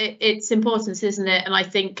 it's important, isn't it? And I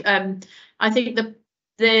think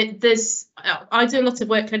there's I do a lot of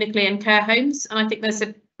work clinically in care homes, and I think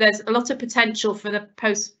there's a lot of potential for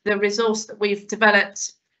the resource that we've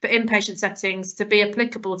developed for inpatient settings to be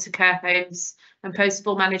applicable to care homes and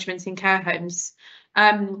post-fall management in care homes.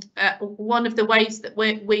 One of the ways that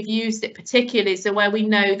we've used it particularly is where we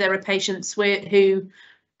know there are patients who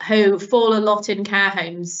who fall a lot in care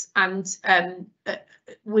homes, and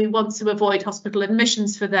we want to avoid hospital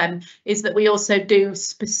admissions for them, is that we also do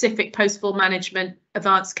specific post-fall management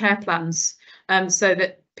advanced care plans, so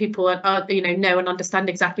that people are know and understand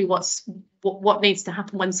exactly what needs to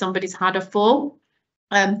happen when somebody's had a fall.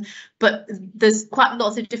 But there's quite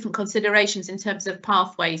lots of different considerations in terms of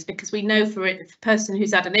pathways, because we know for a person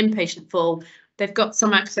who's had an inpatient fall, they've got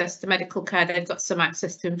some access to medical care, they've got some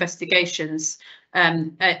access to investigations.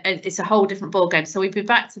 It's a whole different ballgame. So we'd be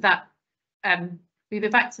back to that. We'd be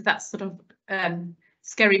back to that sort of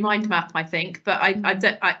scary mind map, I think. But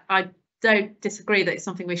I don't disagree that it's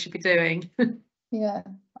something we should be doing. Yeah,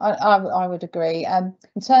 I would agree.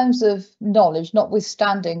 In terms of knowledge,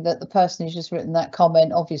 notwithstanding that the person who's just written that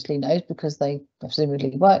comment obviously knows because they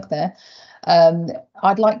presumably work there,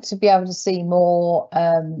 I'd like to be able to see more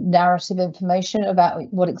narrative information about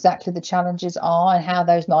what exactly the challenges are and how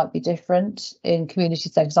those might be different in community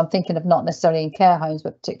settings. I'm thinking of not necessarily in care homes,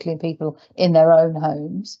 but particularly in people in their own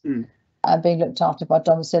homes. Being looked after by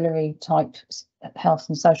domiciliary type health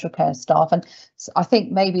and social care staff. And I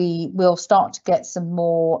think maybe we'll start to get some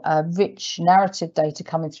more rich narrative data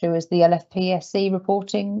coming through as the LFPSC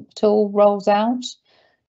reporting tool rolls out.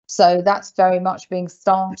 So that's very much being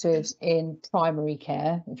started in primary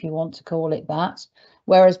care, if you want to call it that.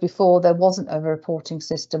 Whereas before there wasn't a reporting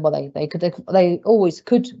system. Well, they always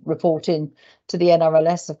could report in to the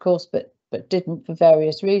NRLS, of course, but didn't for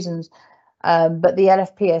various reasons. But the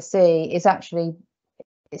LFPSC is actually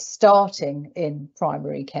starting in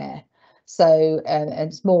primary care, so and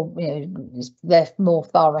it's more, they're more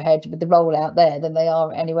far ahead with the rollout there than they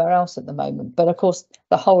are anywhere else at the moment. But of course,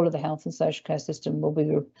 the whole of the health and social care system will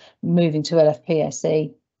be moving to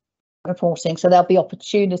LFPSC reporting, so there'll be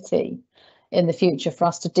opportunity in the future for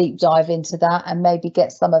us to deep dive into that and maybe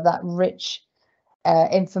get some of that rich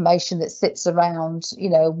information that sits around,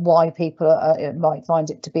 why people might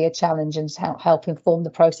find it to be a challenge, and help inform the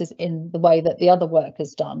process in the way that the other work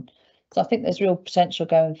has done. So I think there's real potential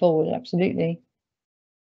going forward. Absolutely.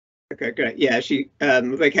 Okay, great. Yeah,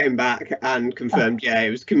 they came back and confirmed. Yeah,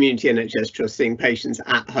 it was community NHS trust seeing patients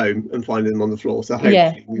at home and finding them on the floor. So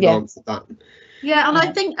hopefully we've answered that. Yeah, and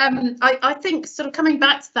I think I think sort of coming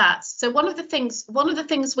back to that. So one of the things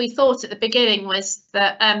we thought at the beginning was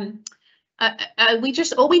that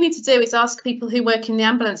all we need to do is ask people who work in the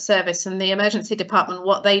ambulance service and the emergency department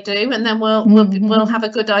what they do, and then we'll have a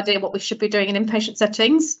good idea what we should be doing in inpatient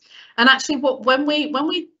settings. And actually, when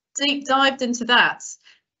we deep dived into that,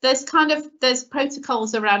 there's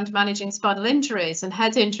protocols around managing spinal injuries and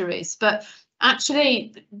head injuries, but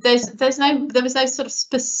actually there was no sort of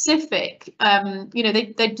specific.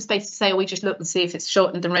 They just basically say, we just look and see if it's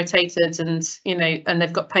shortened and rotated, and and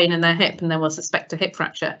they've got pain in their hip, and then we'll suspect a hip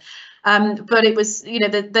fracture. But it was,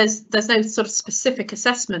 there's no sort of specific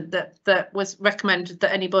assessment that was recommended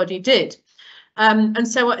that anybody did. And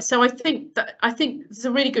so I think it's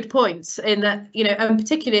a really good point in that, and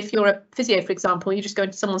particularly if you're a physio, for example, you just go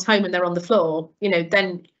into someone's home and they're on the floor,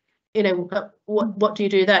 then, what do you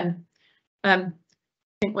do then? I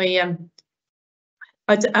think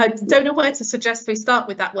I don't know where to suggest we start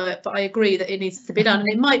with that work, but I agree that it needs to be done. And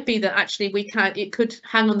it might be that actually it could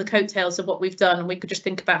hang on the coattails of what we've done, and we could just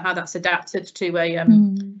think about how that's adapted to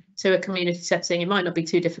a community setting. It might not be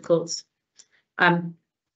too difficult.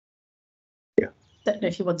 Don't know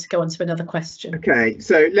if you want to go on to another question. Okay,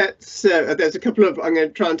 so let's. There's a couple of. I'm going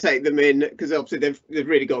to try and take them in because obviously they've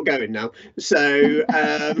really got going now. So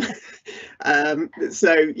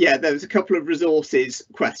yeah, there's a couple of resources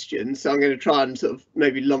questions. So I'm going to try and sort of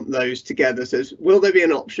maybe lump those together. So will there be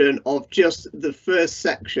an option of just the first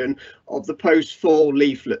section of the post-fall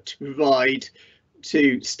leaflet to provide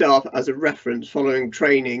to staff as a reference following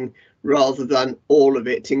training, rather than all of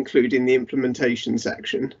it, including the implementation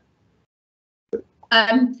section?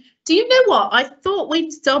 Do you know what? I thought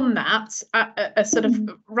we'd done that at sort of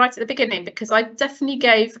right at the beginning, because I definitely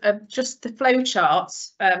gave just the flow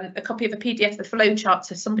charts, a copy of a PDF of the flow chart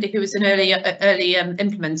to somebody who was an early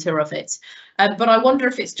implementer of it. But I wonder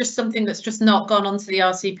if it's just something that's just not gone onto the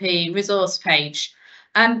RCP resource page.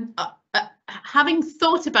 Having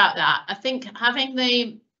thought about that, I think having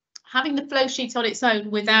the flow sheet on its own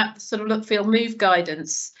without the sort of look, feel, move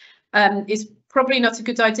guidance is probably not a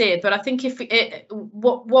good idea. But I think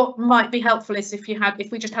what might be helpful is if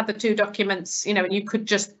we just had the two documents, and you could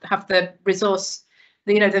just have the resource,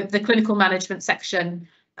 the clinical management section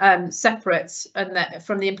separate, and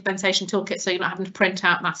from the implementation toolkit, so you're not having to print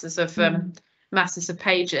out masses of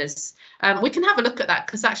pages. We can have a look at that,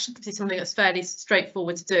 because that should be something that's fairly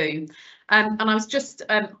straightforward to do. And I was just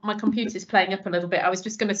my computer's playing up a little bit. I was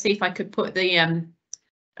just going to see if I could put the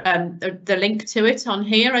the link to it on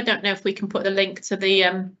here. I don't know if we can put the link to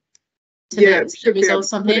the the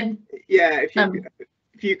resource on here.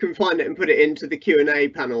 If you can find it and put it into the Q&A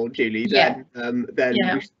panel, Julie, then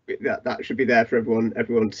that should be there for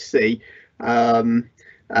everyone to see.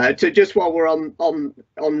 Just while we're on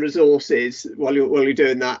resources, while you're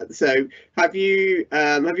doing that, so have you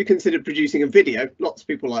considered producing a video? Lots of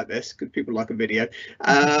people like this because people like a video.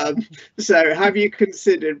 So have you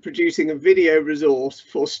considered producing a video resource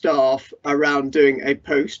for staff around doing a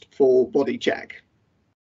post for body check?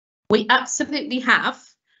 We absolutely have.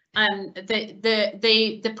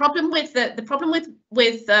 The problem with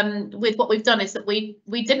what we've done is that we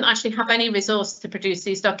didn't actually have any resource to produce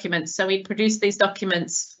these documents. So we produced these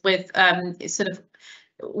documents with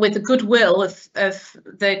with the goodwill of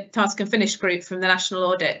the Task and Finish group from the National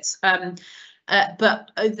Audit.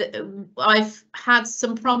 But I've had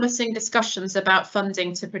some promising discussions about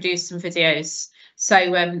funding to produce some videos.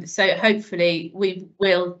 So hopefully we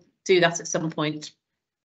will do that at some point.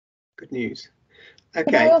 Good news. Could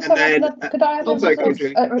Okay, I also add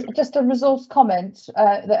just a resource comment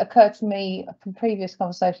that occurred to me from previous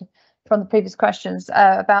conversation, from the previous questions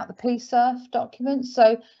about the PSERF documents.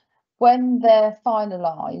 So when they're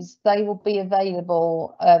finalised, they will be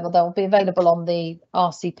available. They'll be available on the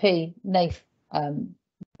RCP NAIF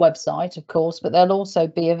website, of course, but they'll also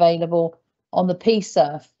be available on the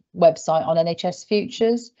PSERF website on NHS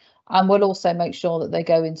Futures, and we'll also make sure that they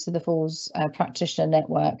go into the Falls Practitioner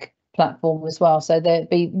Network platform as well. So there'd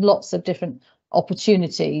be lots of different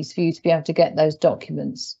opportunities for you to be able to get those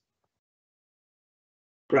documents.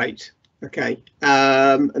 Great. Okay.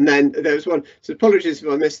 And then there's one. So apologies if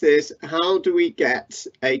I missed this. How do we get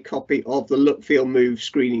a copy of the Look, Feel, Move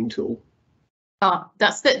screening tool?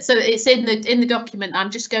 That's it. So it's in the document. I'm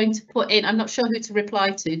just going to put in. I'm not sure who to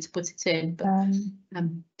reply to put it in, but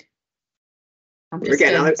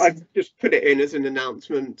Again, I've just put it in as an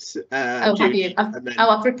announcement. Have you?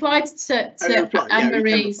 I've replied to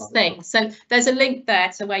Anne-Marie's thing. So there's a link there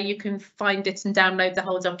to where you can find it and download the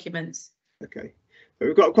whole document. Okay.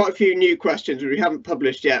 We've got quite a few new questions we haven't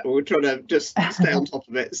published yet. We're trying to just stay on top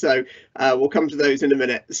of it. So we'll come to those in a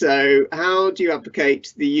minute. So how do you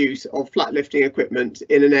advocate the use of flat lifting equipment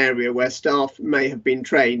in an area where staff may have been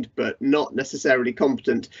trained but not necessarily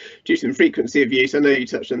competent due to the frequency of use? I know you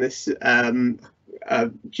touched on this,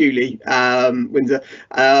 Julie, Windsor.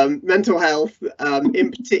 Mental health, in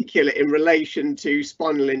particular in relation to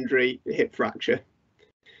spinal injury, hip fracture.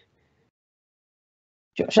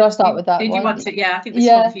 Shall I start with that? Did you want to? Yeah, I think this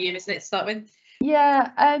one for you, isn't it, to start with?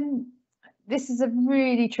 Yeah, this is a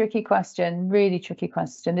really tricky question,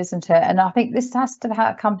 isn't it? And I think this has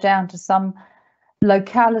to come down to some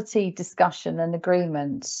locality discussion and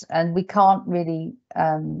agreement, and we can't really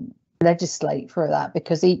legislate for that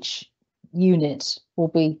because each unit will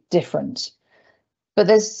be different. But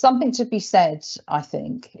there's something to be said, I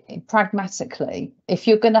think, pragmatically. If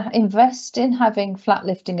you're going to invest in having flat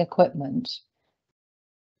lifting equipment,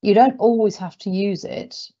 you don't always have to use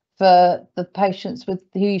it for the patients who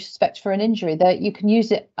you suspect for an injury. That you can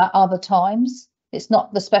use it at other times. It's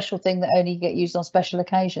not the special thing that only get used on special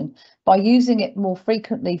occasion. By using it more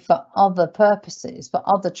frequently for other purposes, for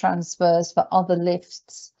other transfers, for other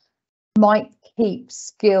lifts, might keep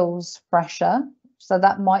skills fresher. So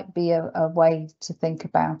that might be a way to think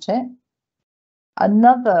about it.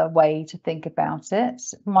 Another way to think about it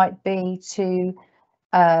might be to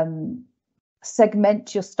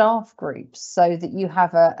segment your staff groups so that you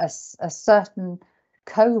have a certain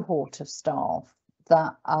cohort of staff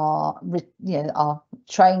that are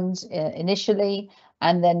trained initially,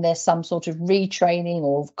 and then there's some sort of retraining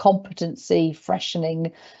or competency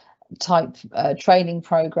freshening type training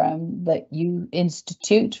program that you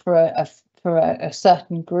institute for a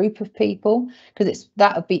certain group of people, because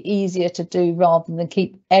that would be easier to do rather than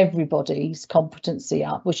keep everybody's competency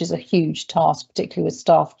up, which is a huge task, particularly with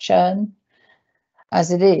staff churn as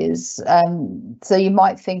it is. So you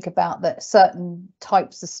might think about that certain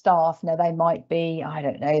types of staff. Now they might be, I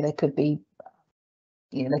don't know, they could be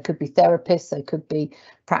therapists, they could be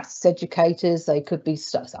practice educators, they could be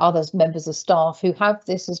other members of staff who have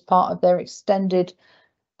this as part of their extended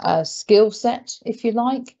skill set, if you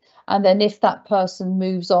like. And then if that person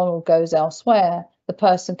moves on or goes elsewhere, the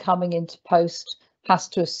person coming into post has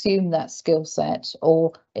to assume that skill set,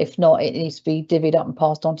 or if not, it needs to be divvied up and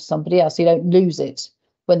passed on to somebody else. You don't lose it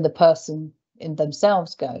when the person in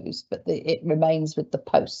themselves goes, but it remains with the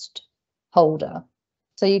post holder.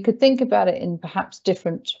 So you could think about it in perhaps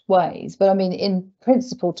different ways. But I mean, in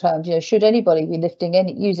principle terms, should anybody be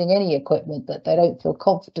using any equipment that they don't feel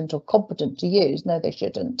confident or competent to use? No, they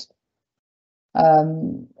shouldn't.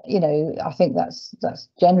 You know, I think that's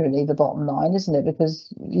generally the bottom line, isn't it?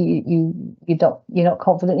 Because you're not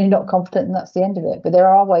confident, and that's the end of it. But there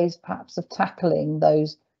are ways perhaps of tackling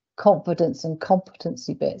those confidence and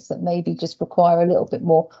competency bits that maybe just require a little bit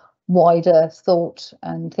more wider thought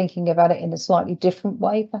and thinking about it in a slightly different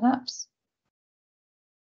way, perhaps.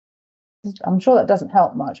 I'm sure that doesn't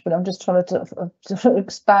help much, but I'm just trying to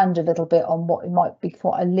expand a little bit on what it might be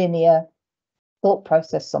quite a linear thought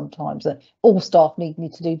process sometimes, that all staff need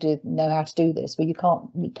to know how to do this, but you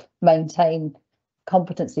can't maintain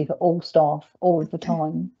competency for all staff all of the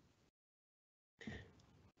time.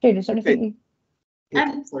 Julie, is there anything I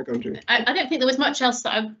don't think there was much else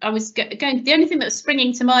that I was going. The only thing that was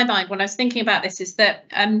springing to my mind when I was thinking about this is that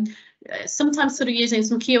sometimes sort of using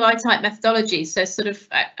some QI type methodologies, so sort of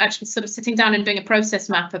actually sort of sitting down and doing a process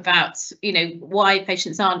map about, you know, why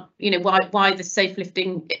patients aren't, you know, why the safe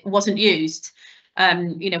lifting wasn't used,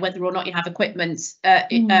 you know, whether or not you have equipment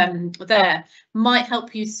there, might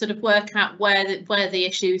help you sort of work out where the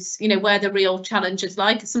issues, you know, where the real challenges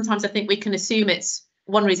lie. Because sometimes I think we can assume it's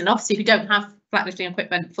one reason. Obviously, if you don't have flat lifting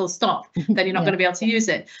equipment, full stop, then you're not going to be able to use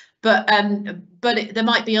it. But there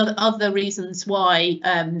might be other reasons why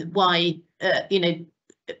you know,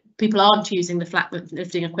 people aren't using the flat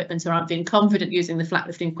lifting equipment or aren't being confident using the flat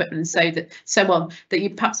lifting equipment, so on, that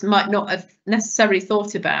you perhaps might not have necessarily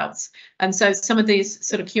thought about. And so some of these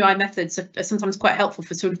sort of QI methods are sometimes quite helpful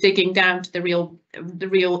for sort of digging down to the real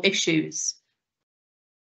issues.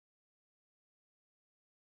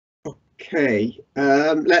 Okay,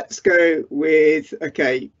 let's go with,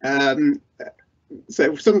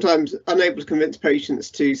 so sometimes unable to convince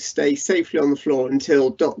patients to stay safely on the floor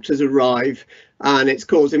until doctors arrive, and it's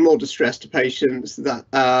causing more distress to patients than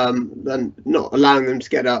not allowing them to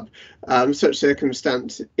get up. In such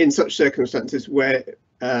circumstances, where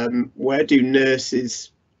do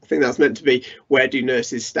nurses, I think that's meant to be, where do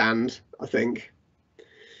nurses stand, I think.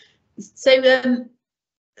 So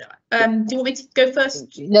do you want me to go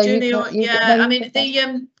first, No, Julie? I mean,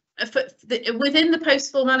 within the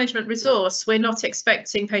post-fall management resource, we're not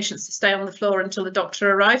expecting patients to stay on the floor until the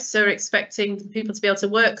doctor arrives. So we're expecting people to be able to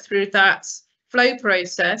work through that flow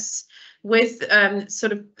process with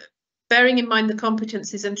sort of bearing in mind the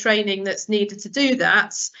competencies and training that's needed to do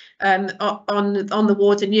that on the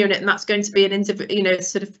ward and unit, and that's going to be an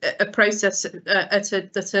sort of a process at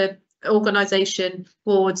a organisation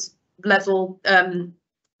ward level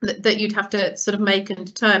that you'd have to sort of make and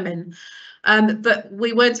determine. But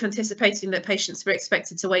we weren't anticipating that patients were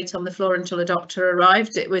expected to wait on the floor until a doctor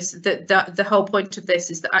arrived. It was that the whole point of this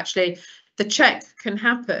is that actually the check can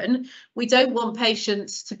happen. We don't want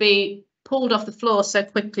patients to be pulled off the floor so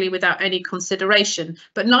quickly without any consideration,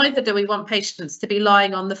 but neither do we want patients to be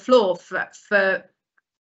lying on the floor for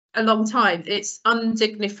a long time. It's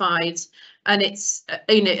undignified, and it's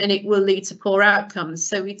and it will lead to poor outcomes.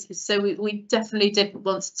 So we definitely didn't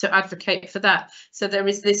want to advocate for that. So there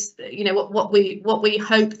is this, what we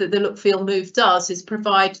hope that the Look Feel Move does is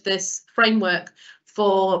provide this framework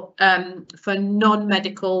for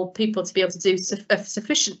non-medical people to be able to do a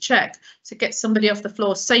sufficient check to get somebody off the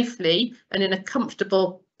floor safely and in a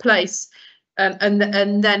comfortable place, and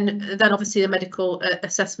then obviously the medical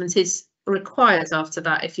assessment is required after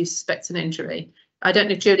that if you suspect an injury. I don't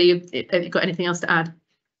know, Julie, have you got anything else to add?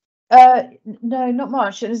 No, not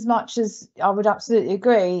much. As much as I would absolutely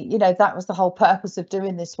agree, that was the whole purpose of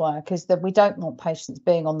doing this work, is that we don't want patients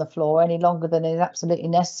being on the floor any longer than is absolutely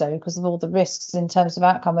necessary because of all the risks in terms of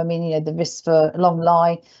outcome. I mean, the risks for long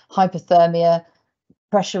lie, hypothermia,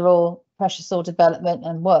 pressure sore development,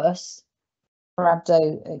 and worse, for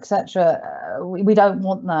abdo, etc. We don't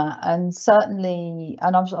want that. And certainly,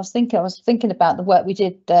 and I was thinking about the work we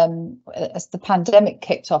did as the pandemic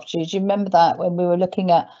kicked off. Do you remember that, when we were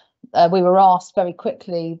looking at we were asked very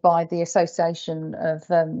quickly by the Association of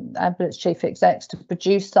Ambulance Chief Execs to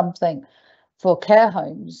produce something for care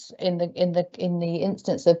homes in the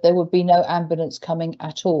instance of there would be no ambulance coming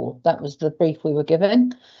at all. That was the brief we were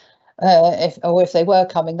given. If they were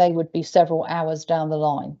coming, they would be several hours down the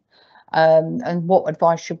line. And what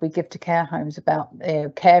advice should we give to care homes about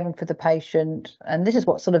caring for the patient? And this is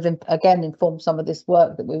what sort of again informed some of this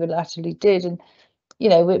work that we actually did. And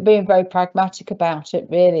we're being very pragmatic about it,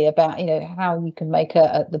 really, about how you can make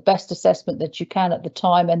the best assessment that you can at the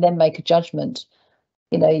time, and then make a judgment.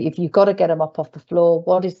 If you've got to get them up off the floor,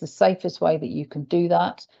 what is the safest way that you can do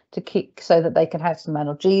that to keep, so that they can have some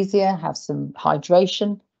analgesia, have some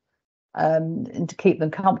hydration, and to keep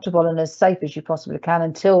them comfortable and as safe as you possibly can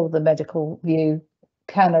until the medical view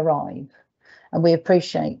can arrive. And we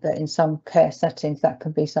appreciate that in some care settings that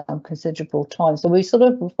can be some considerable time. So we sort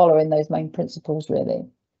of were following those main principles, really.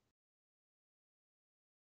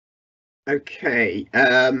 Okay,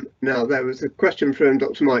 now there was a question from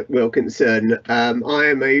Dr. Mike Wilkinson. I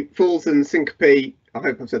am a falls and syncope, I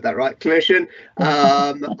hope I've said that right, clinician,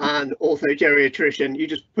 and also geriatrician. You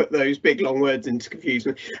just put those big long words in to confuse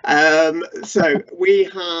me. So we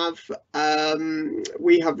have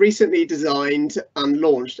recently designed and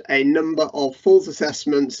launched a number of falls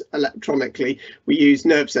assessments electronically. We use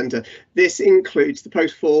Nerve Centre. This includes the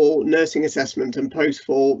post-fall nursing assessment and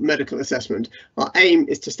post-fall medical assessment. Our aim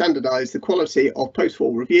is to standardise the quality of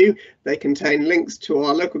post-fall review. They contain links to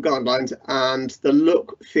our local guidelines and the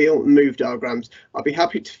look, feel, and move diagrams. I'll be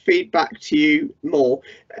happy to feed back to you more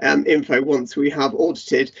info once we have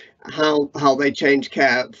audited how they change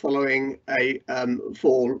care following a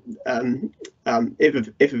fall.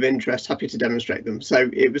 If of interest, happy to demonstrate them. So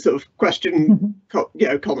it was sort of question,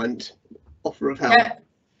 comment, offer of help.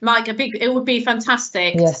 Mike, it would be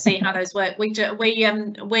fantastic to see how those work. I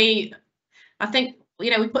think,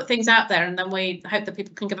 we put things out there and then we hope that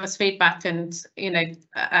people can give us feedback and,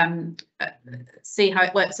 see how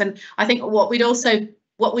it works. And I think what we'd also,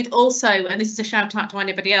 and this is a shout out to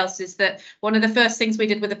anybody else, is that one of the first things we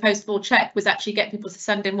did with the post-fall check was actually get people to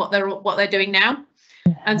send in what they're doing now.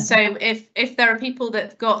 And so if there are people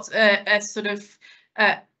that got a sort of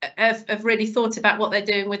have really thought about what they're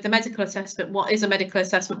doing with the medical assessment, what is a medical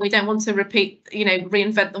assessment, we don't want to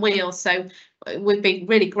reinvent the wheel. So we'd be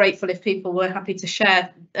really grateful if people were happy to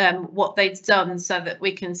share what they've done, so that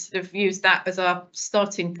we can sort of use that as our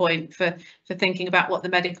starting point for thinking about what the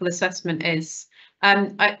medical assessment is.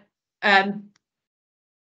 Mike, I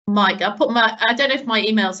don't know if my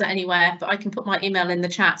emails are anywhere, but I can put my email in the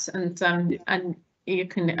chat and you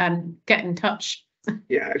can get in touch.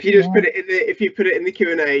 Yeah, if you just put it in the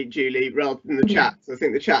Q&A, Julie, rather than the chat. I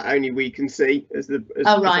think the chat only we can see as the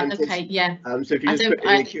right, okay, yeah. So if you just put it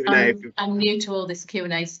in the Q&A. I'm new to all this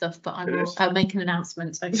Q&A stuff, but I'll make an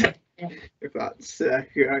announcement. Okay. Yeah. If that's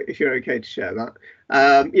if you're okay to share that.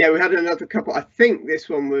 Yeah, we had another couple. I think this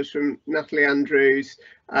one was from Natalie Andrews.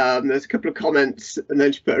 There's a couple of comments, and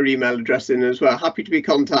then she put her email address in as well. Happy to be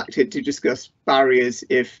contacted to discuss barriers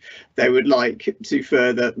if they would like to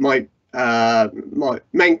further. My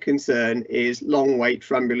main concern is long wait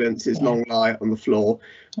for ambulances, long lie on the floor.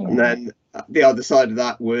 And then the other side of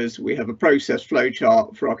that was we have a process flow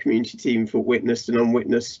chart for our community team for witnessed and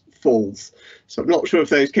unwitnessed falls. So I'm not sure if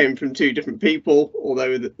those came from two different people,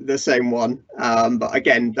 although the same one. But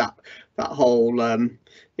again, that whole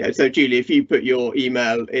so Julie, if you put your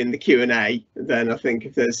email in the Q&A, then I think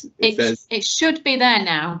if there's it should be there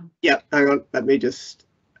now. Yeah, hang on, let me just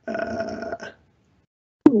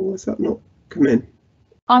has that not come in?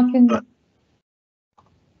 I can.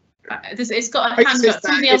 It's got a hand up.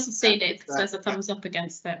 Somebody else has seen it. There's a thumbs up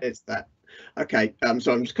against it. It's that. Okay.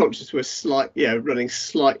 So I'm just conscious we're running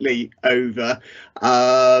slightly over.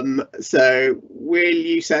 So will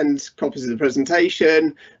you send copies of the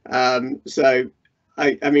presentation?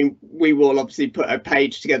 I mean, we will obviously put a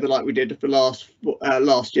page together like we did for last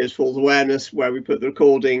year's Falls Awareness, where we put the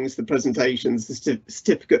recordings, the presentations, the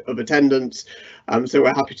certificate of attendance. So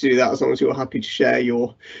we're happy to do that as long as you're happy to share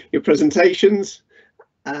your presentations.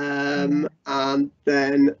 And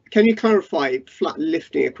then can you clarify flat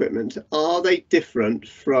lifting equipment? Are they different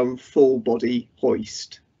from full body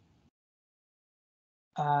hoist?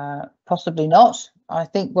 Possibly not. I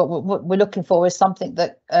think what we're looking for is something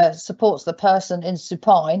that supports the person in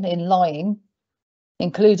supine, in lying,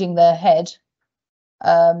 including their head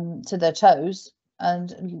to their toes,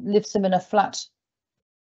 and lifts them in a flat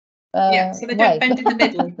so they don't bend in the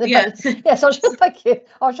middle. Yes, thank you.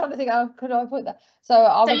 I was trying to think, how could I put that? So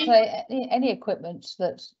I would say any equipment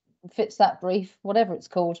that fits that brief, whatever it's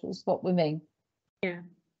called, is what we mean. Yeah.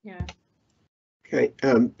 Okay,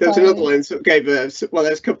 there's another one that gave us, well,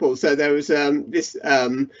 there's a couple. So there was this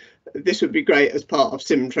would be great as part of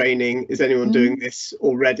sim training. Is anyone doing this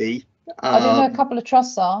already? I do know a couple of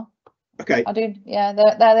trusts are. Okay. I do, yeah,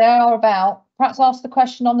 they are about. Perhaps ask the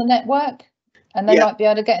question on the network, and they might be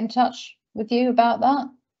able to get in touch with you about that.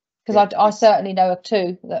 Because I certainly know of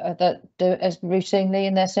two that do it as routinely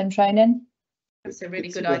in their sim training. That's a really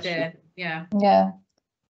good idea. Yeah.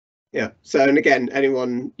 Yeah. So, and again,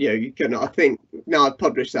 anyone, you can. I think now I've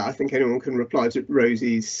published that. I think anyone can reply to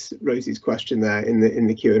Rosie's question there in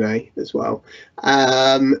the Q&A as well.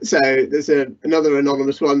 So there's another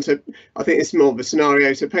anonymous one. So I think it's more of a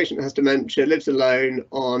scenario. So patient has dementia, lives alone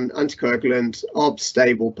on anticoagulant, OBS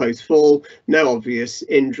stable post fall, no obvious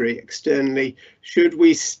injury externally. Should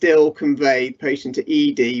we still convey patient to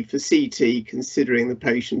ED for CT, considering the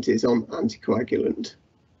patient is on anticoagulant?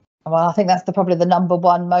 Well, I think that's probably the number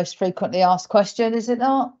one most frequently asked question, is it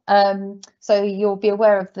not? So you'll be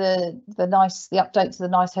aware of the update to the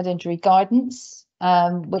NICE head injury guidance,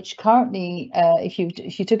 which currently, if you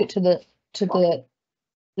took it to the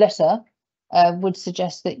letter, would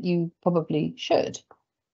suggest that you probably should.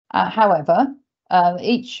 However,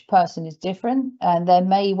 each person is different, and there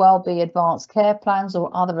may well be advanced care plans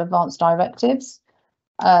or other advanced directives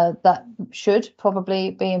that should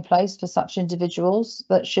probably be in place for such individuals,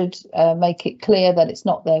 that should make it clear that it's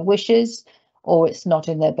not their wishes, or it's not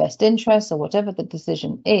in their best interest, or whatever the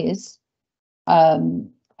decision is.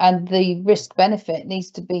 And the risk benefit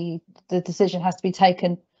needs to be, the decision has to be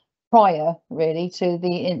taken prior really to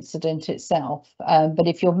the incident itself. But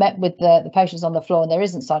if you're met with the patients on the floor and there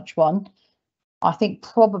isn't such one, I think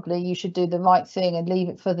probably you should do the right thing and leave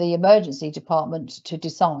it for the emergency department to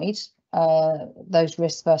decide those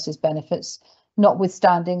risks versus benefits,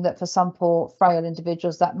 notwithstanding that for some poor frail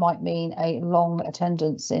individuals that might mean a long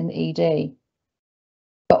attendance in ED.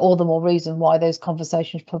 But all the more reason why those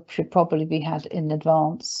conversations should probably be had in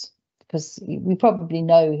advance, because we probably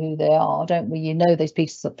know who they are, don't we? You know those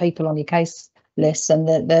people on your case list,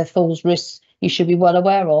 and their falls risks you should be well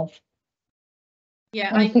aware of.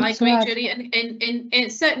 Yeah, I agree, Julie, and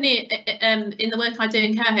certainly in the work I do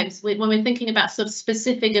in care homes, when we're thinking about sort of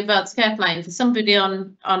specific advanced care plans for somebody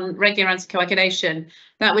on regular anticoagulation,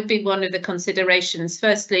 that would be one of the considerations.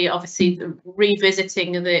 Firstly, obviously,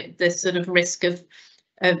 revisiting the sort of risk of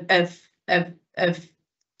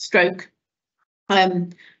stroke,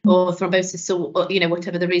 or thrombosis, or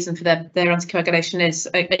whatever the reason for their anticoagulation is,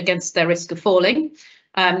 against their risk of falling.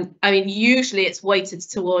 I mean, usually it's weighted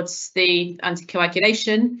towards the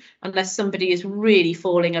anticoagulation, unless somebody is really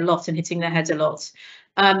falling a lot and hitting their head a lot.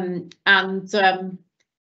 And the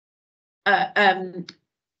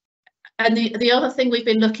other thing we've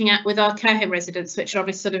been looking at with our care home residents, which are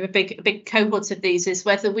obviously sort of a big cohort of these, is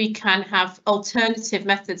whether we can have alternative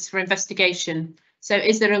methods for investigation. So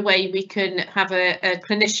is there a way we can have a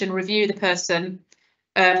clinician review the person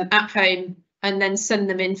at home and then send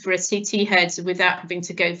them in for a CT head without having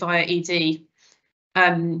to go via ED?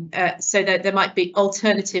 So that there might be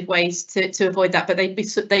alternative ways to avoid that, but they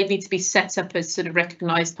need to be set up as sort of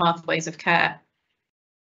recognised pathways of care.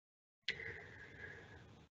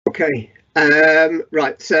 Okay,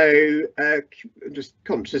 right. So just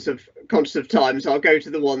conscious of time, so I'll go to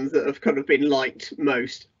the ones that have kind of been liked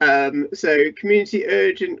most. So community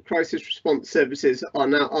urgent crisis response services are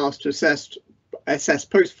now asked to assess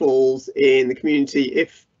post falls in the community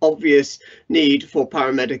if obvious need for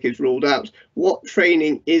paramedic is ruled out. What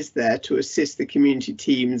training is there to assist the community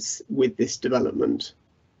teams with this development?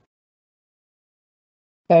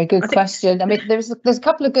 Very good question. I mean, there's a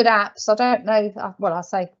couple of good apps. I don't know. Well, I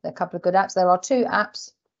say a couple of good apps. There are 2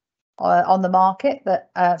 apps on the market that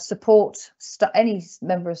support any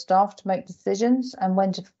member of staff to make decisions and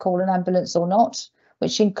when to call an ambulance or not,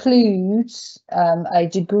 which includes a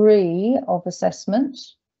degree of assessment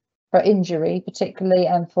for injury, particularly,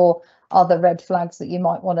 and for other red flags that you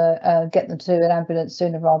might want to get them to an ambulance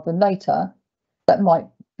sooner rather than later. That might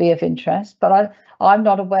be of interest, but I'm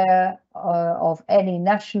not aware of any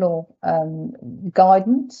national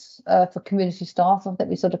guidance for community staff. I think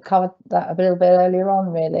we sort of covered that a little bit earlier on,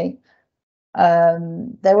 really.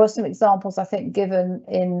 There were some examples, I think, given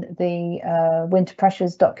in the winter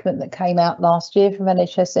pressures document that came out last year from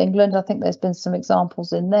NHS England. I think there's been some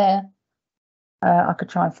examples in there. I could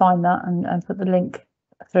try and find that and put the link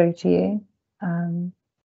through to you.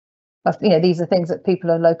 But, these are things that people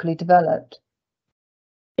are locally developed.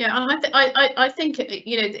 Yeah, and I think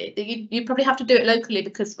you probably have to do it locally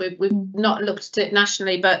because we've not looked at it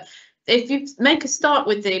nationally. But if you make a start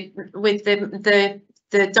with the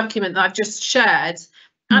document that I've just shared,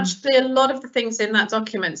 actually a lot of the things in that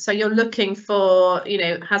document. So you're looking for,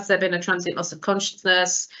 has there been a transient loss of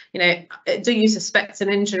consciousness? Do you suspect an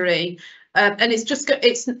injury? And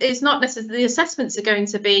it's not necessarily, the assessments are going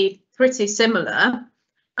to be pretty similar.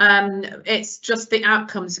 It's just the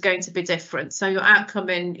outcomes are going to be different. So your outcome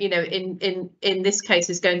in this case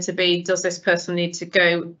is going to be, does this person need to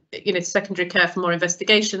go to secondary care for more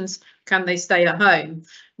investigations? Can they stay at home?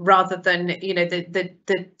 Rather than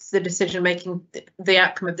the decision making, the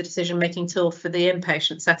outcome of the decision making tool for the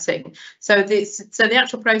inpatient setting. So the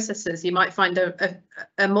actual processes you might find are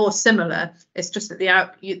more similar. It's just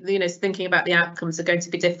that thinking about the outcomes are going to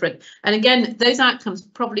be different. And again, those outcomes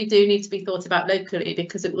probably do need to be thought about locally,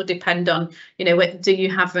 because it will depend on do you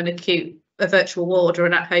have a virtual ward or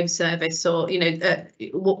an at-home service, or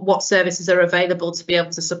what services are available to be able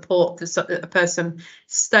to support a person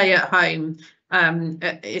stay at home.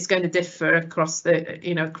 Is going to differ across the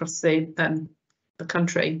the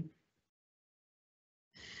country.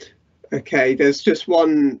 Okay, there's just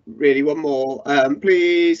one more.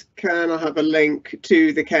 Please, can I have a link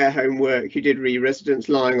to the care home work you did residents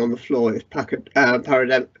lying on the floor if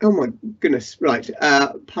oh my goodness, right,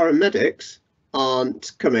 paramedics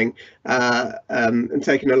aren't coming and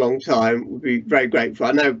taking a long time? Would be very grateful.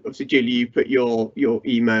 I know obviously Julie, you put your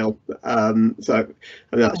email, so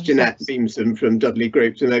and that's Jeanette Beamson from Dudley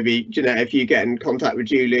Group, so maybe Jeanette, if you get in contact with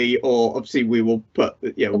Julie, or obviously we will put,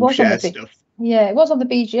 we'll share stuff. Yeah, it was on the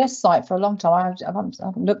BGS site for a long time. I haven't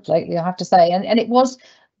looked lately, I have to say, and it was,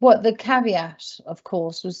 what the caveat, of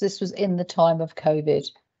course, was this was in the time of COVID,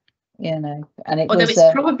 and it although was,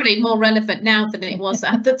 it's probably more relevant now than it was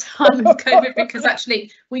at the time of COVID, because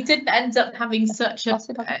actually we did end up having such a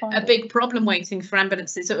big problem waiting for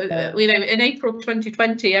ambulances. In April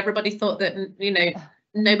 2020, everybody thought that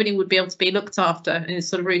nobody would be able to be looked after in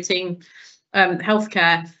sort of routine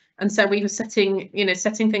healthcare. And so we were setting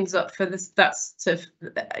things up for that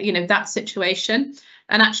situation.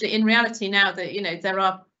 And actually, in reality, now that there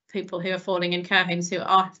are people who are falling in care homes who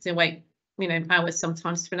are having to wait, hours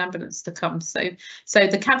sometimes for an ambulance to come. So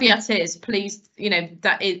the caveat is, please,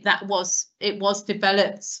 it was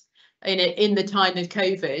developed in the time of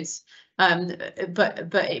COVID,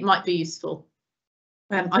 but it might be useful.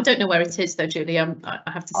 I don't know where it is though, Julie. I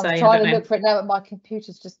have to say. I'm trying to look for it now, but my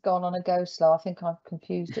computer's just gone on a go slow. I think I've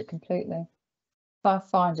confused it completely. If I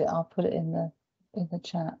find it, I'll put it in the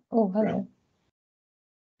chat. Oh, hello.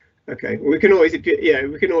 Okay, we can always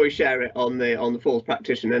share it on the Falls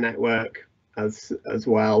Practitioner Network as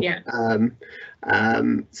well. Yeah.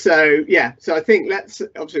 So I think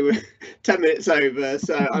obviously we're 10 minutes over,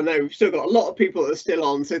 so I know we've still got a lot of people that are still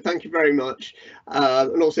on, so thank you very much,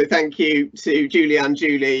 and also thank you to Julie and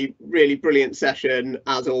Julie. Really brilliant session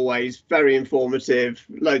as always, very informative,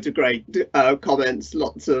 loads of great comments,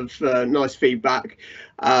 lots of nice feedback,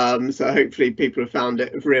 so hopefully people have found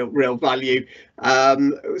it of real value.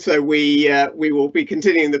 So we will be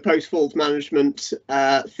continuing the post-falls management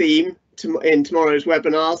theme in tomorrow's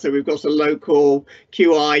webinar. So we've got a local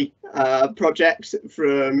QI project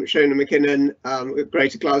from Shona McKinnon with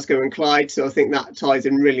Greater Glasgow and Clyde, so I think that ties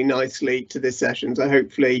in really nicely to this session, so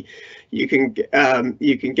hopefully you can get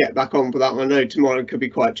back on for that one. I know tomorrow could be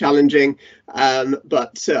quite challenging,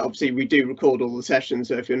 but obviously we do record all the sessions,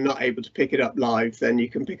 so if you're not able to pick it up live, then you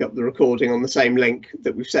can pick up the recording on the same link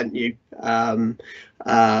that we've sent you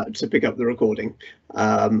to pick up the recording.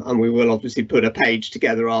 And we will obviously put a page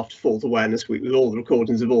together after Falls Awareness Week with all the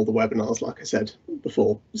recordings of all the webinars, like I said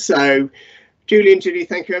before. So Julie and Julie,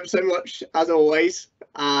 thank you ever so much as always,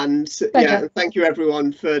 and yeah, thank you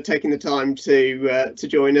everyone for taking the time to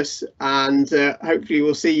join us, and hopefully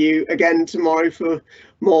we'll see you again tomorrow for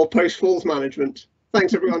more post falls management.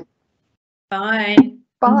 Thanks everyone. Bye.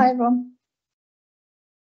 Bye everyone.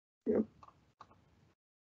 Yeah.